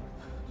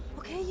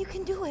 Okay, you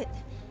can do it.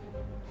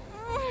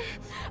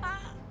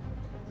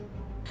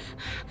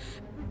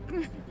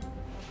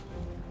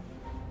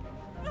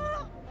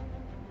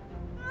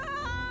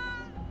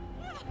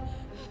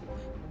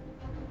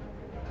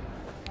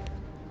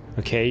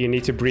 Okay, you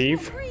need to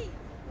breathe. Breathe,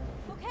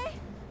 okay?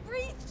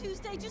 Breathe,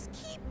 Tuesday. Just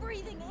keep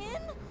breathing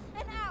in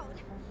and out.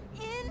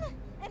 In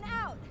and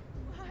out.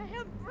 I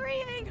am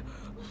breathing.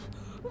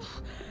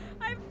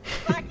 I'm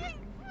fucking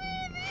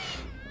breathing.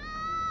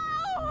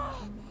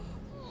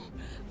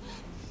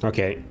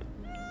 Okay.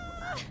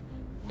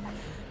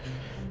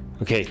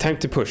 Okay, time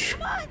to push.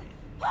 Come on,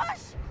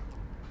 push.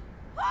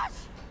 Push.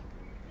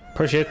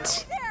 Push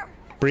it. There.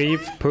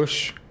 Breathe,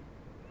 push.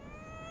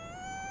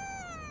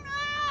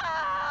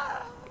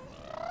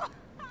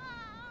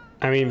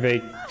 I mean,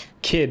 the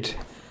kid.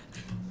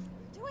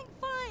 Doing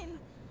fine.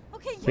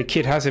 Okay, The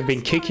kid hasn't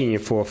been kicking you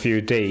for a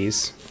few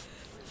days,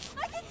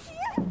 I can see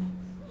it.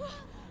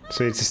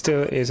 so it's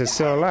still is it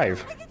still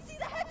alive? I can see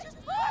the head. Just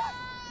push.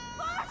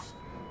 Push.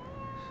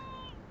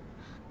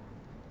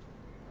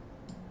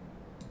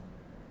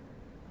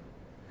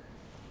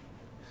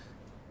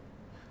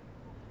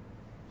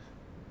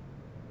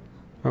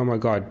 Oh my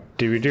God!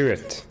 Did we do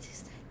it?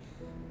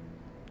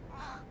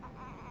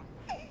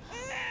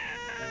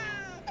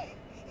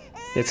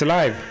 It's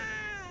alive.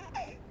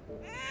 I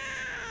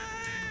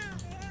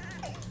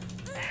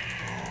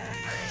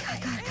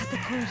gotta cut the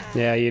cord.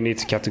 Yeah, you need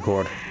to cut the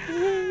cord.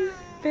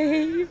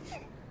 Babe.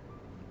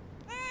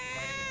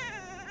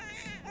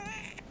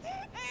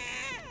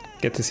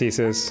 Get the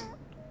scissors.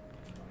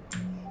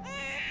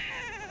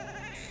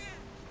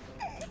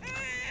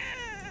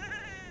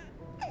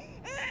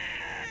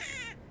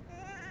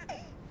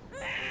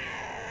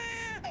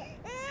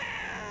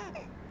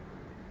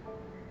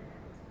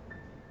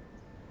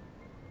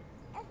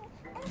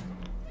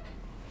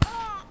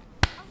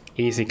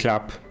 Easy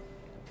clap.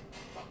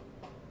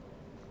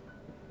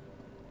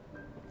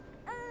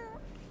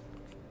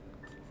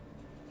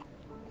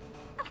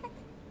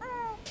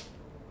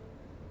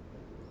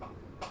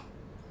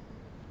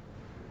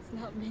 It's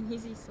not been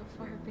easy so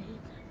far, babe.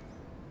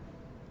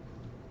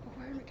 But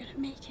we're gonna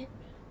make it.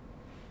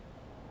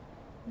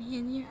 Me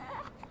and you.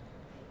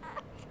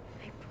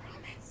 I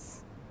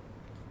promise.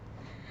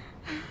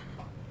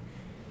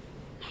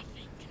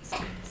 Nothing can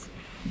stop us.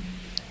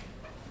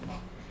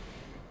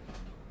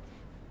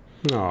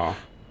 Aw.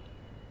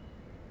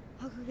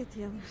 I'll go get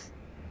the others.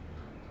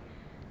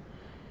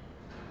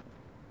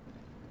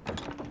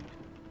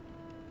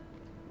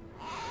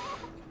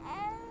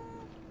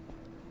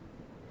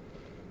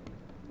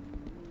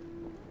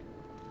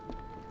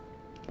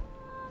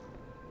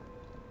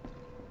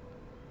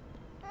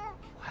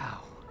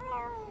 Wow.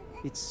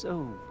 It's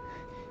so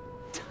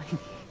tiny.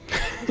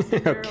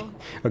 Okay.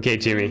 Okay,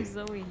 Jimmy.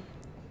 Zoe.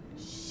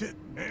 Shit,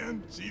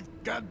 man. She's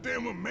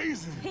goddamn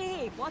amazing.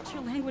 Hey, watch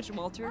your language,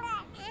 Walter.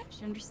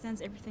 She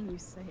understands everything you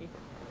say.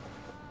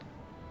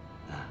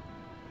 Nah,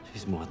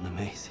 she's more than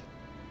amazing.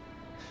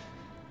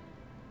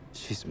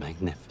 She's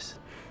magnificent.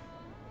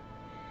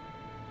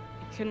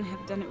 I couldn't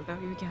have done it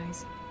without you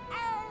guys.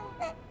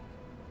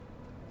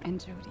 And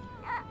Jodie.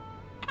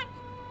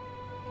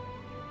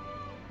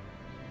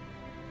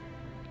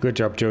 Good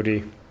job,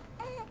 Jodie.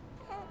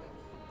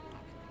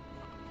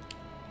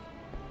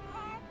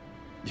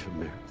 You're a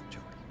miracle, Jodie.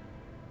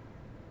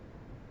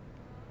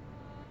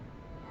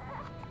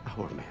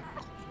 Our miracle.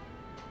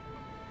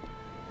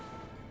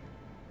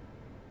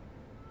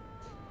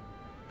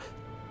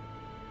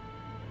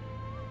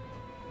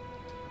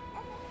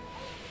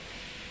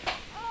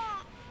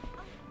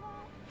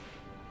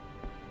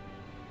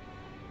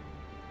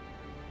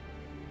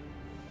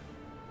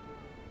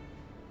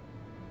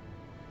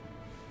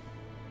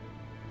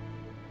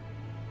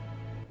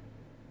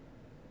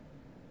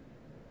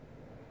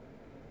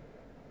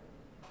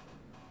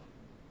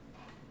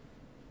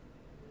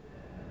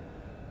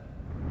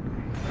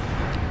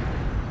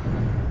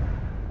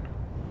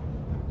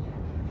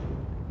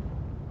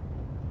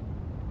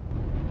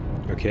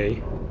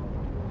 Okay.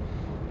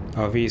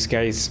 Are these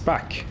guys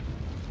back?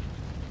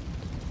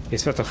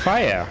 Is that a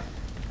fire?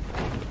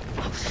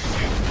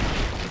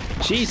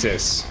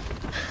 Jesus!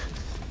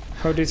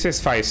 How did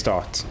this fire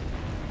start?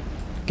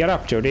 Get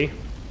up, Jodie.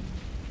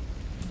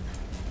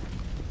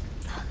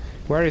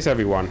 Where is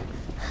everyone?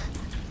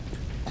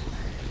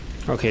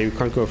 Okay, we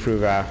can't go through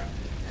there.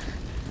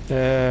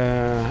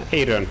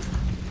 Aiden.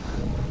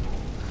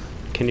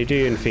 Can you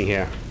do anything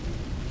here?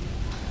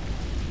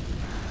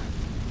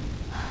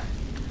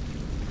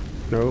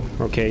 No?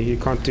 Okay, you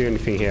can't do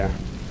anything here.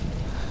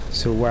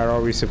 So where are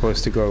we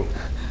supposed to go?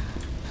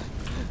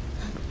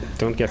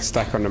 Don't get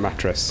stuck on the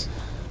mattress.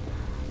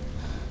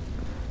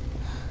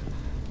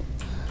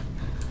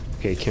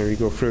 Okay, can we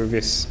go through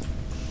this?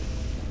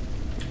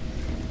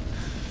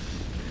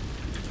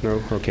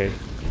 No? Okay.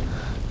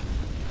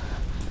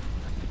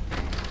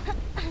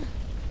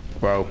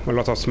 Wow, a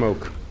lot of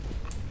smoke.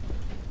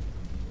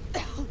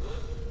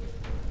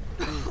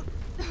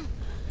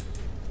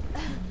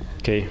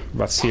 Okay,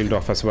 that's sealed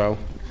off as well.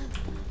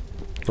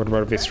 What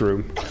about this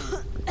room?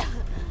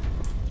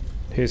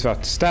 Who's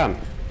that? Stan!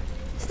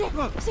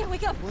 Stan,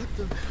 wake up! What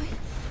the?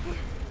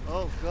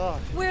 Oh, God.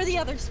 Where are the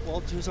others?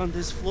 Walter's on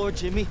this floor,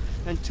 Jimmy,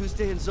 and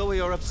Tuesday and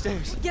Zoe are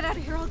upstairs. Get out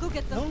of here, I'll go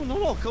get them.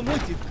 No, I'll come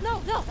with you. No,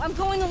 I'm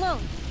going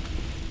alone.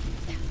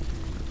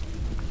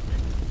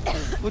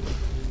 What?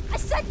 I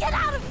said get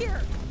out of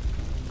here!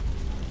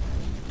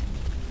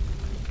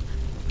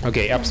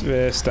 Okay,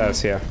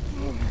 upstairs here.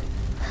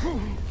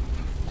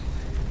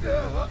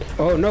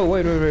 Oh no,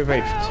 wait.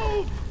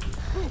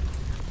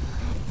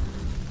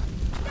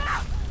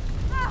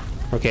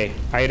 Okay,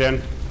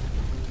 Aiden.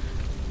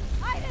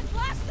 Aiden,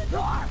 blast the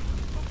door!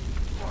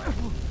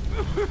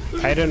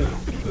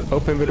 Aiden,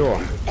 open the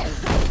door.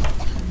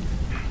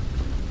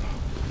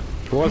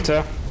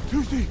 Walter.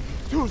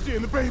 Tuesday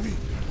and the baby.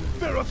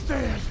 They're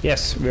upstairs.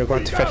 Yes, we are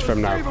going to fetch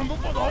them now. Save them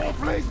before the whole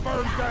place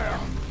burns down.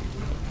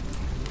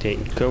 Okay,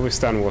 go with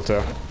Stan,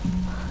 Walter.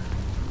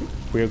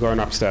 We are going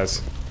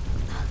upstairs.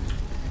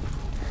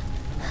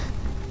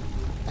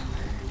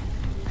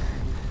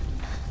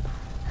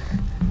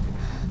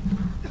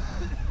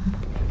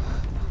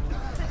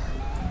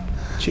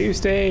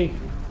 Tuesday!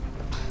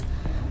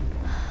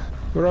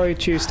 Where are you,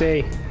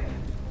 Tuesday?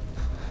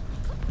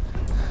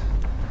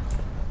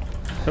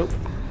 Oh,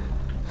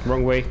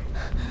 wrong way.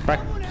 Back.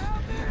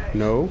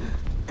 No.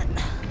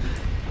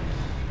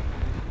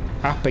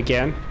 Up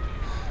again.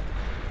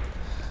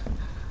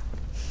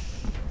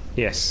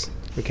 Yes.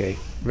 Okay.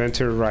 Then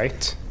to the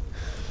right.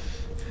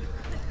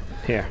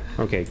 Here.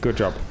 Okay, good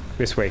job.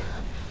 This way.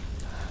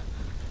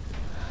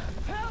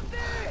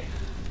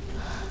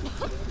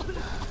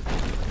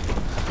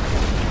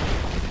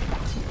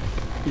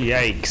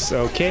 Yikes,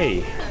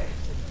 okay.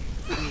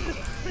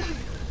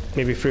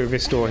 Maybe through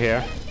this door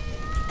here.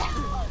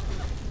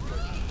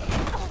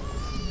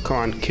 Come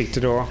on, kick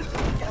the door.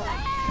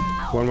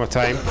 One more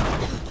time.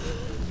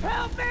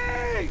 Help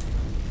me!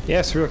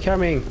 Yes, we're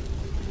coming.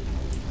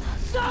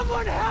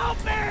 Someone help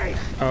me!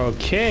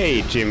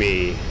 Okay,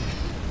 Jimmy.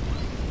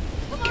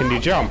 Can you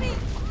jump?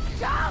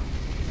 Jump!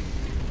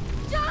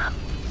 Jump!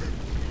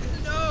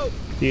 No!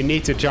 You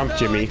need to jump,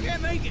 Jimmy. I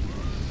can't make it!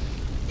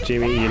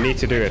 Jimmy, you need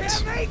to do it.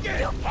 Can't make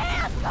it! You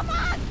can! Come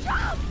on,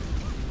 jump!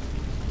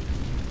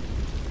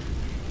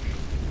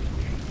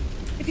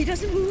 If he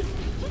doesn't move,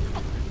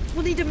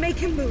 we'll need to make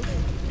him move.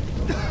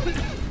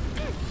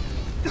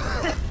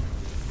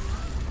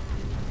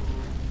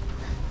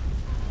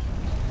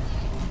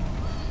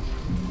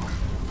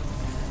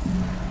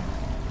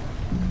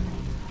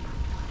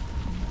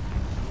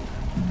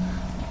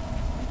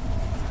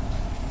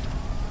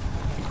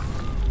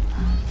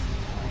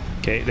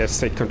 Okay, let's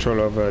take control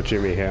over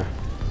Jimmy here.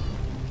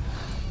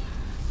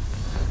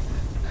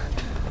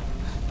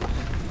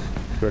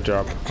 Good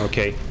job.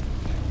 Okay.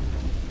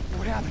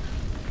 What happened?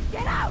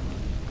 Get out!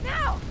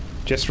 Now!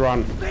 Just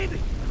run. Baby!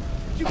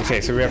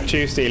 Okay, so we have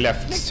Tuesday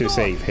left to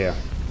save here.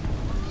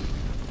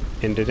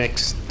 In the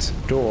next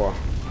door.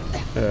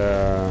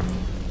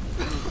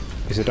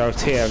 Is it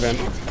out here then?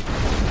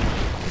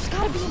 There's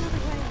gotta be another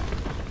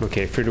way.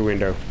 Okay, through the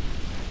window.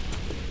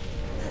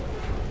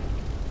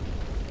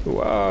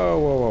 Whoa,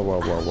 whoa, whoa, whoa,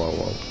 whoa, whoa,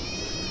 whoa.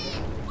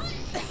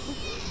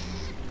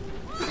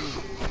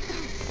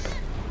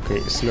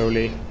 Okay,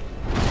 slowly.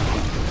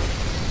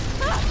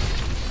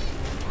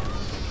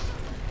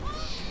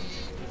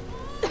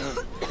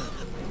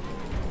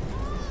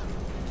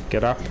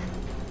 Get up.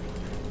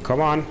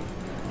 Come on.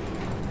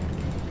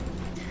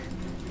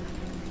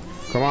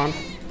 Come on.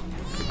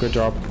 Good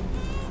job.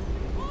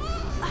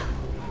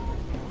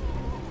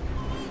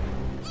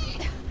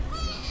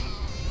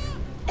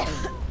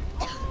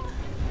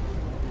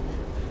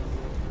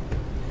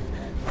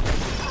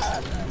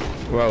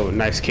 Whoa,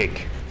 nice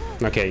kick.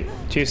 Okay,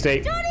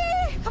 Tuesday.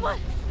 Jodie! Come on,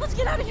 let's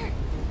get out of here.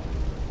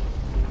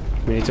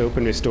 We need to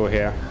open this door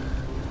here.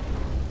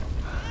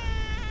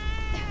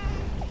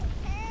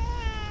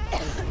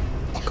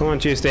 Come on,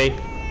 Tuesday.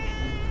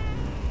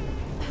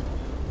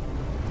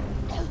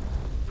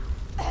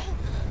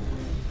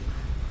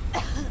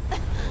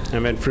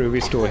 And then through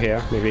this door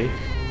here, maybe.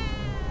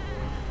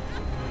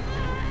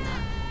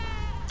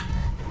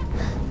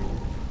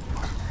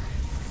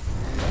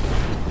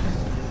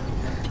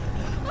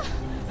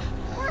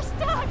 We're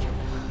stuck!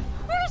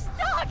 We're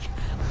stuck!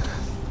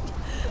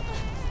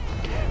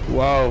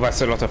 Whoa,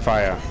 that's a lot of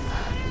fire.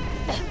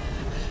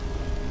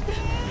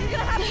 You're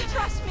gonna have to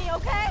trust me,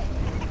 okay?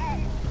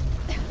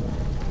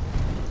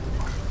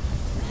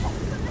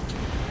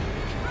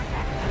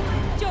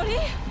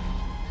 Jodie?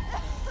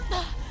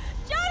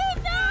 Jodie,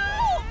 no!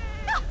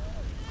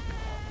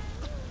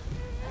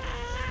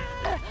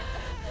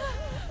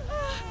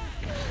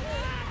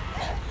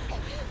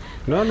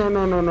 No, no,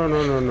 no, no, no,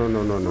 no, no, no,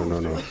 no, no, no, no,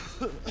 no.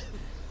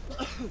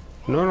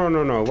 No, no,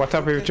 no, no. What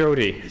happened with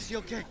Jodie? Is he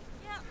okay?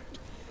 Yeah.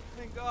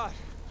 Thank God.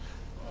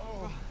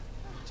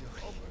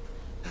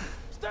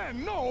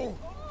 Stan, no!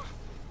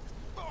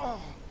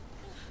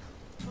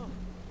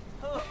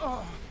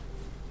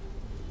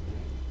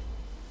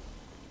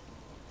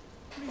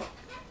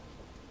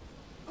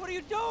 What are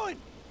you doing?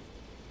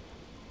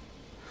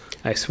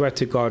 I swear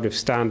to God, if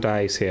Stan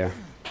dies here,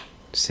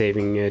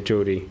 saving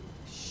Jodie.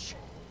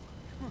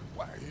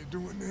 Why are you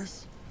doing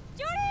this?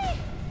 Jodie!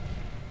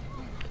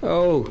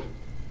 Oh,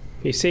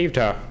 he saved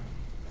her.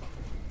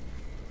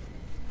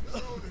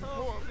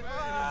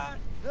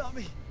 Help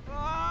me.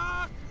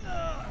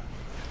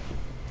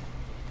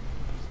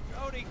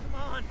 Jodie, come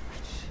on.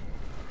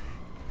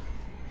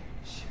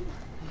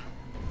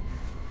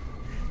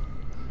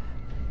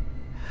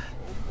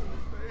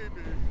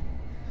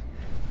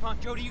 Come on,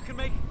 Jodie, you can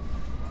make it.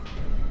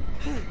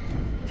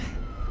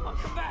 Come on,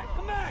 come back,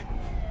 come back.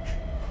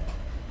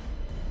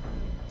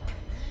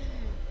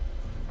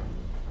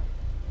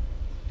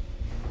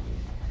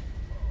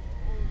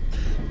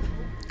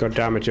 God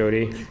damn it,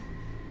 Jodie.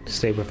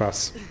 Stay with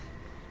us.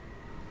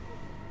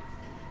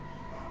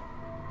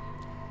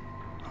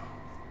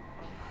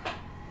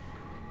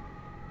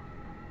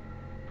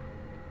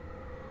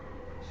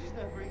 She's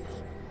not breathing.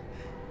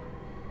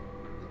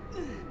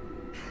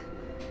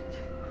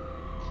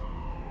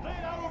 Lay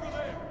down over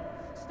there!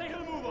 Stay to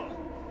the move on!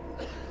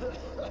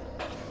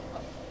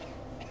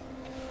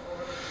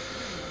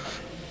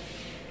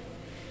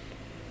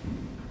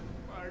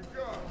 My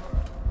God!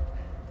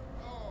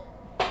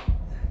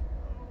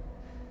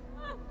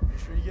 Make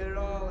sure you get it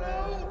all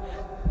out.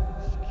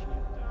 That's the fucking...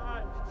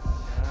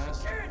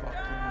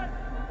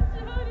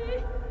 Jodie!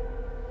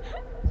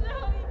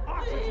 Jodie,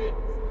 Oxygen!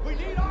 We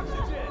need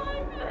oxygen!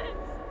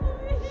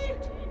 please!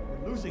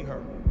 We're losing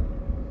her.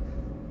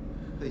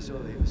 Please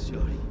don't leave us,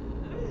 Jodie.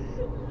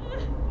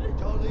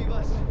 Don't leave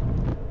us.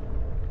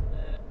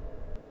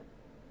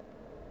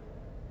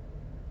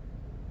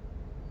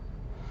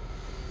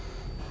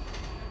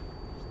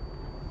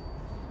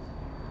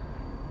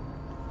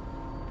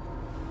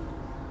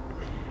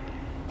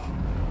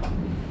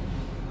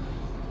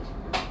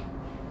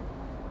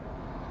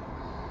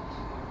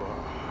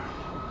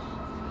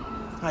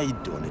 How you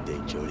doing today,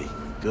 Jodie?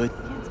 Good?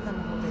 Can't spend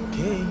the whole day.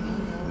 Okay.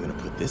 We're gonna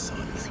put this on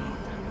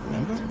you.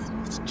 Remember?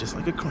 It's just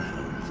like a crown.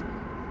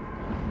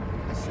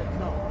 I said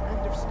no.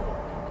 End of story.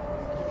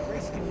 You're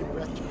wasting your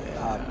breath.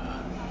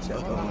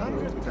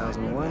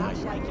 2001.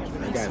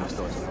 The guy in the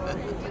store.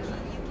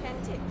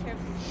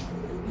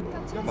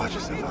 Watch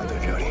yourself out there,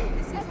 Jodie.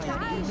 I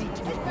don't want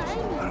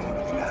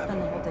to be happy.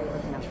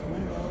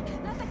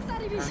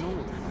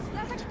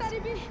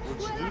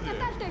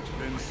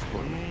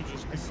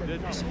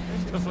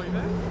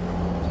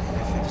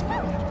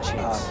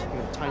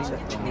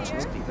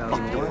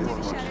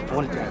 I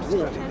wanted to have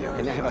war,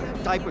 and I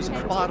have diapers and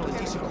a bottle and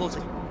decent clothes.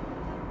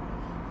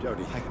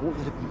 Jodie. I won't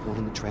let it be thrown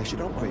in the trash.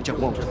 Don't worry, I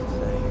won't.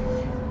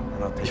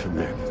 And I'll take from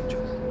there.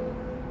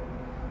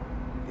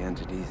 The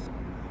entities.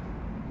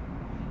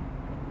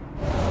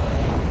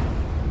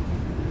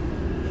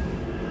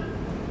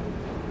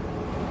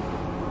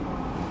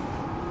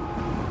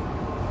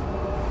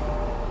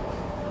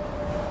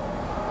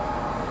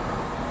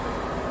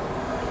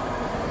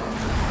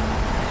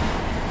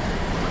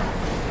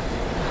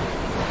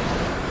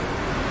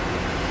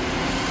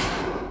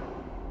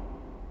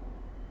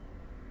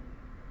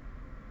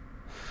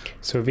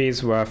 So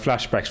these were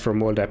flashbacks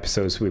from all the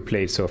episodes we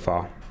played so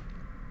far.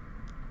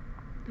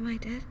 Am I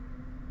dead?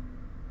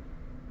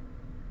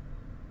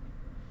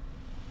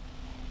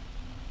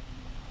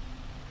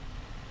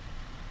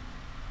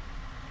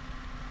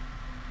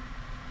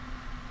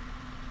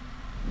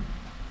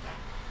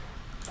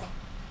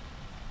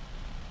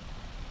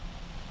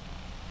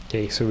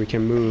 Okay, so we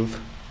can move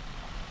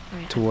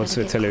towards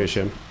the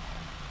television.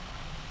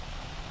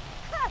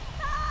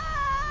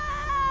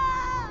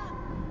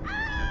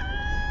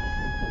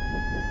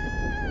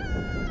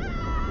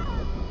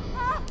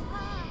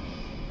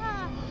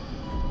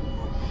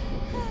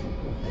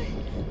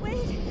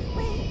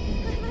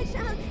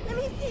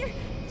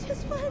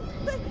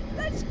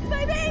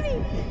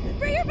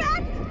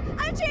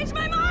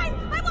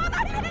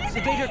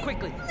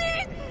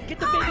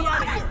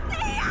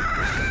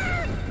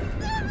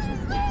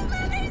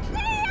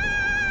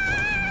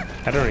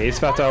 I don't know, is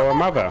that our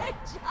mother?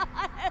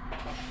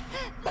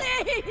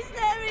 Please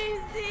let me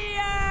see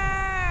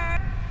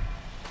her!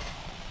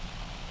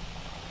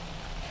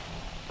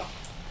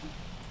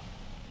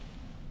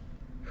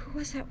 Who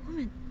was that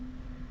woman?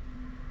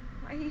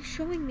 Why are you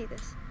showing me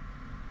this?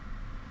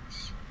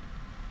 Is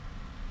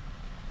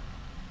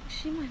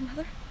she my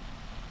mother?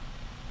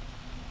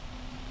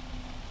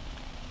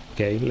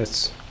 Okay,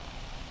 let's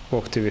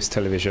walk to this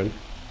television.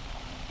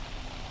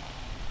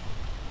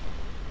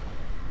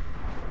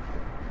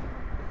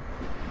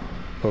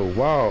 Oh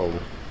wow!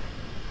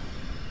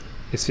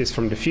 Is this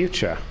from the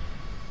future?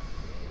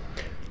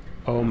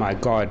 Oh my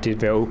god,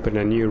 did they open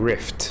a new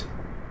rift?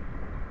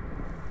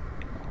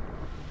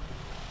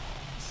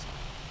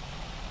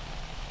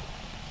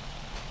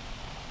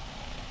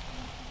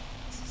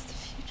 This is the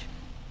future.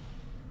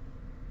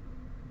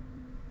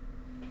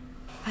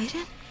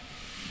 Aiden?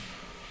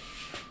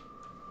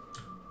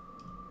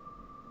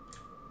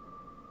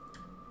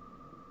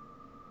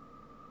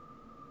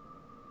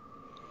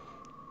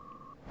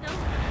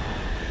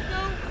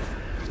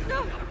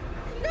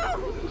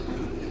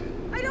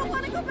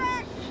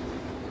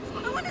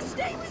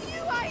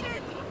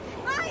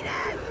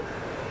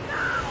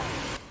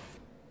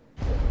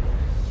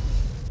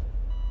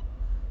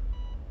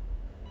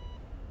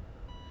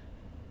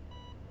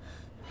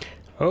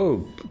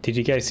 Oh, did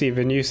you guys see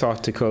the news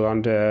article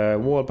on the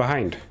wall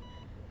behind?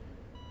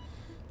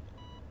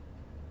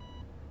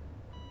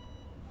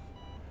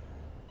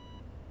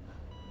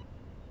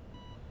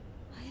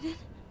 Aiden?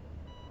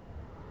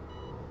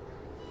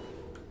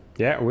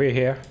 Yeah, we're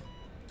here.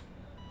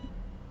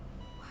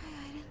 Why,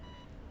 Aiden?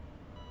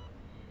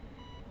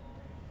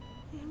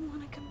 I didn't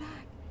want to come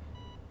back.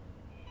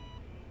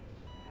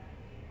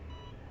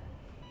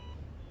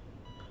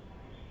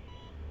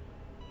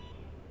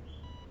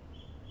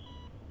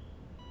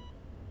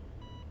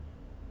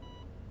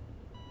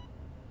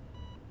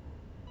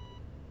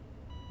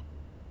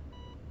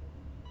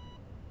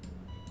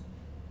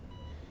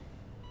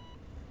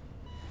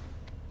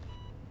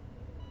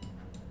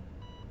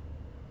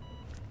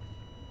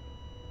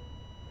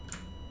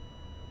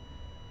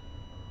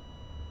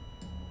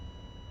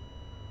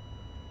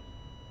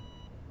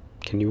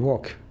 Can you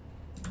walk?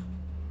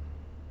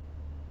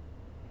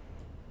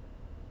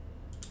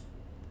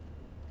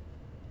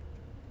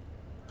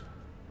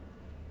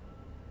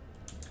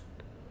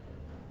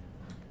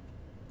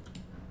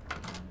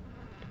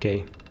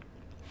 Okay.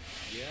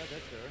 Yeah,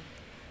 that's her.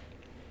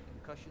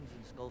 Concussions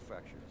and skull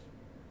fractures.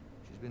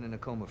 She's been in a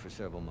coma for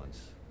several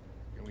months.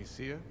 Can we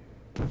see her?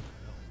 No.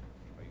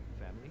 Are you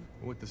family?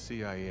 We're with the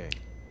CIA.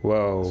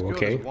 Whoa, This girl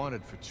okay. is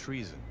wanted for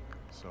treason,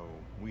 so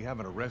we have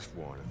an arrest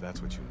warrant if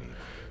that's what you need.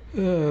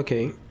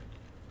 Okay.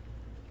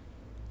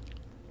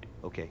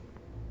 Okay.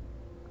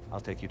 I'll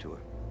take you to her.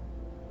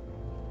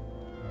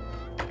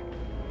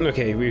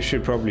 Okay, we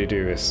should probably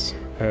do this.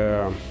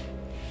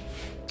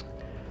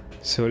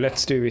 So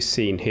let's do this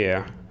scene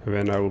here, and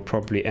then I will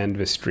probably end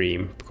the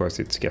stream because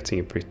it's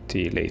getting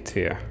pretty late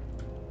here.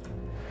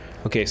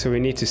 Okay, so we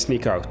need to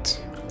sneak out.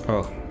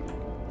 Oh,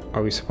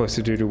 are we supposed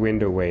to do the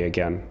window way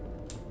again?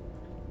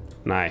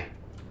 Nah.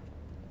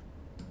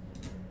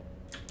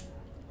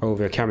 Oh,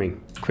 they're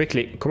coming.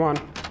 Quickly, come on.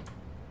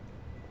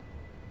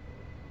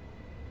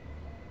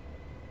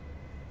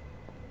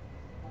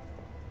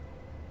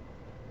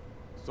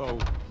 So,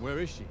 where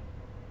is she?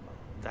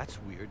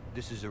 That's weird.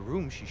 This is a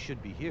room. She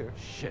should be here.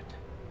 Shit.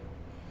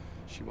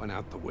 She went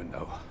out the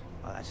window.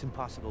 That's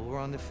impossible. We're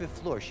on the 5th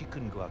floor. She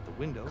couldn't go out the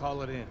window.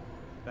 Call it in.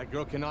 That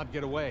girl cannot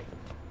get away.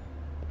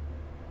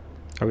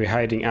 Are we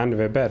hiding under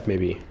the bed,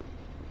 maybe?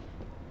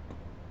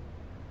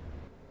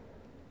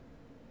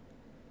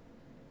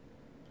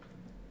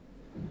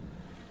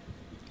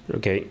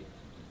 Okay.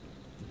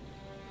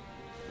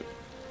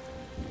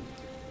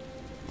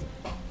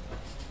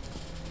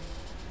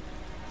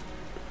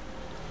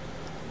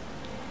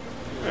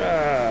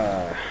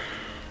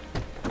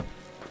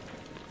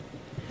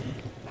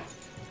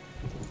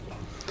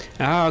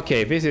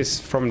 Okay, this is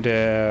from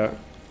the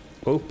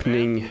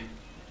opening Is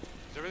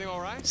everything all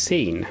right?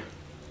 scene.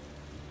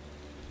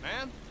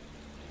 Man?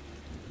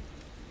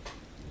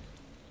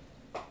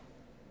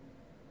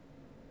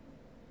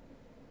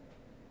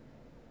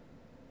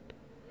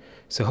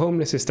 So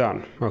homeless is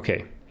done.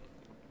 Okay.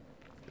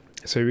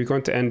 So we're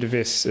going to end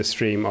this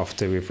stream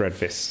after we've read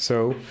this.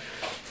 So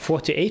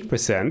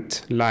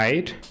 48%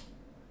 lied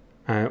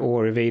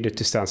or evaded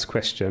to Stan's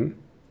question.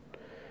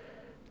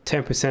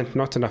 10%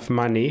 not enough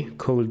money,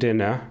 cold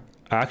dinner.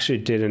 I actually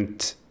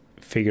didn't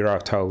figure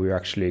out how we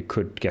actually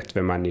could get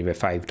the money, the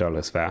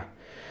 $5 there.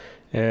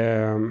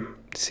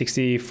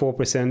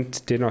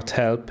 64% did not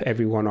help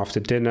everyone after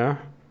dinner.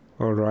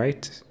 All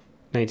right.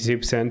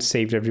 92%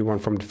 saved everyone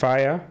from the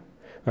fire.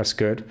 That's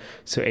good.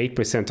 So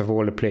 8% of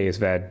all the players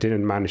there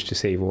didn't manage to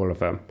save all of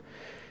them.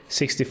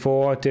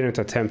 64 didn't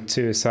attempt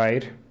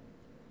suicide.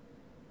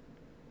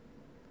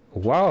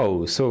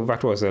 Wow, so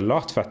that was a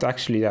lot that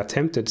actually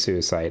attempted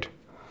suicide.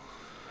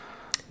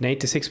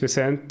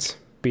 96%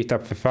 beat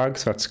up the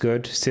thugs, that's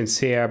good.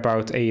 Sincere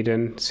about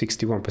Aiden,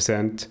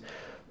 61%.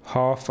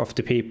 Half of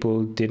the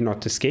people did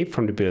not escape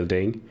from the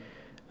building,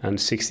 and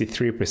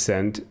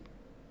 63%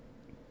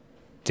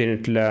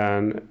 didn't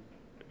learn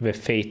the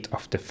fate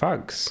of the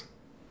thugs.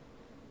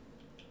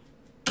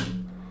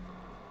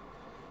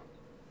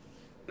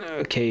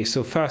 Okay,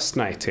 so first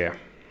night here.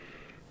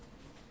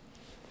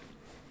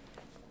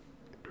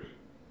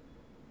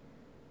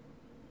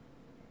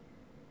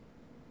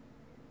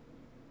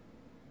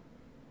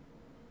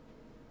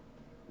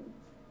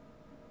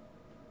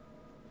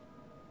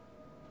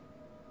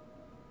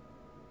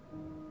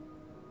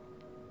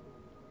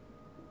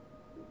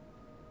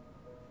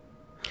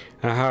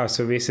 Aha,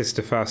 so this is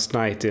the first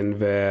night in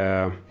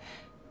the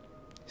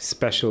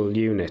special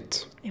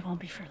unit. It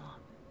won't be for long.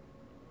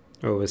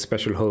 Oh, a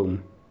special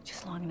home.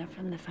 Just long enough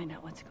for them to find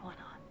out what's going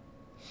on.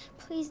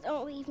 Please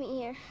don't leave me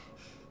here.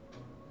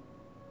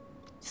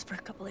 Just for a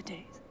couple of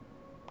days.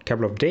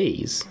 Couple of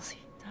days? You'll see.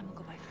 Time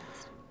will go by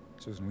fast.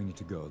 Susan, we need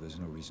to go. There's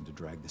no reason to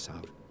drag this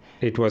out.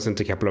 It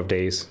wasn't a couple of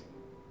days.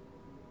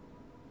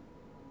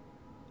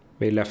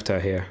 We left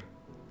her here.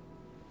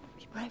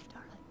 Be brave,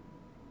 darling.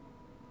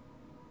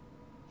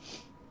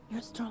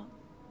 You're strong.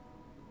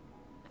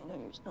 I know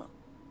you're strong.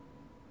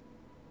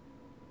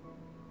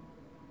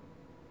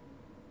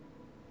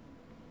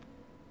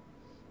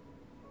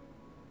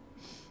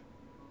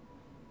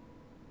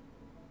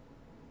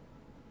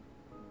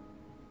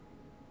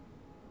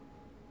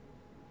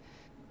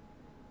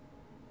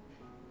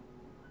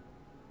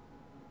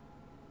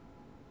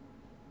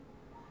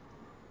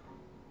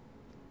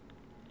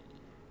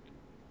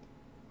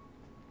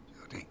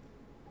 Jodie,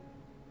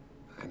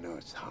 I know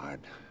it's hard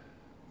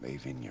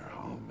leaving your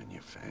home and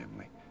your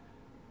family.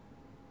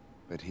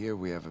 But here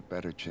we have a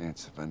better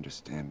chance of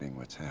understanding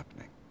what's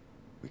happening.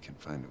 We can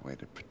find a way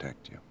to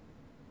protect you.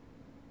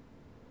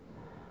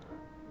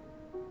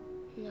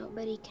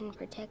 Nobody can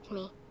protect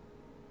me.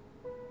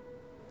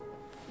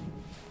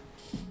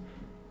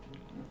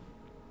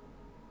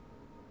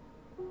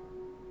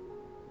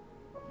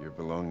 Your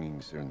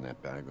belongings are in that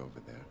bag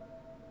over there.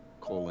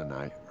 Cole and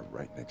I are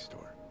right next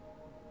door.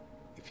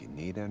 If you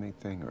need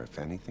anything or if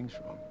anything's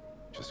wrong,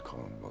 just call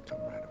and we'll come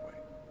right away.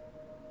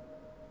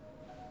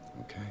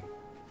 Okay?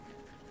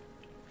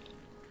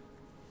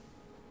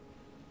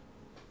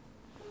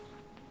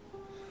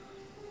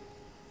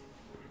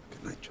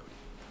 Good night, Jodie.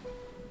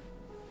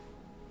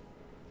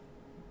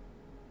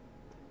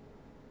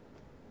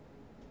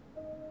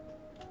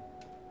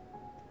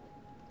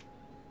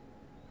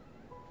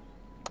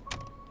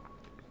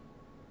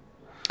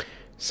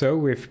 So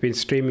we've been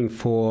streaming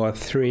for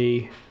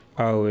 3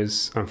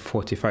 hours and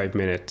 45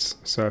 minutes.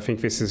 So I think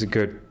this is a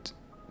good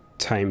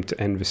time to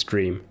end the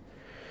stream.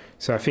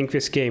 So I think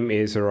this game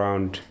is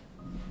around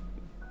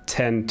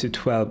 10 to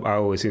 12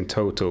 hours in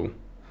total.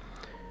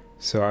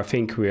 So I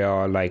think we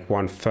are like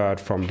 1/3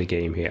 from the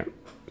game here.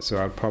 So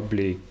I'll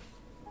probably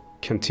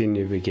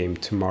continue the game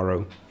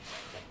tomorrow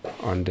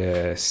on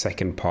the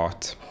second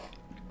part.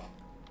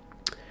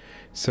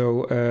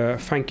 So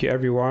thank you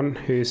everyone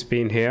who's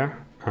been here,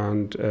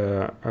 and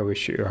I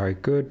wish you a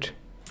good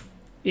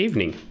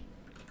evening.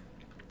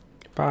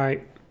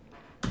 Bye.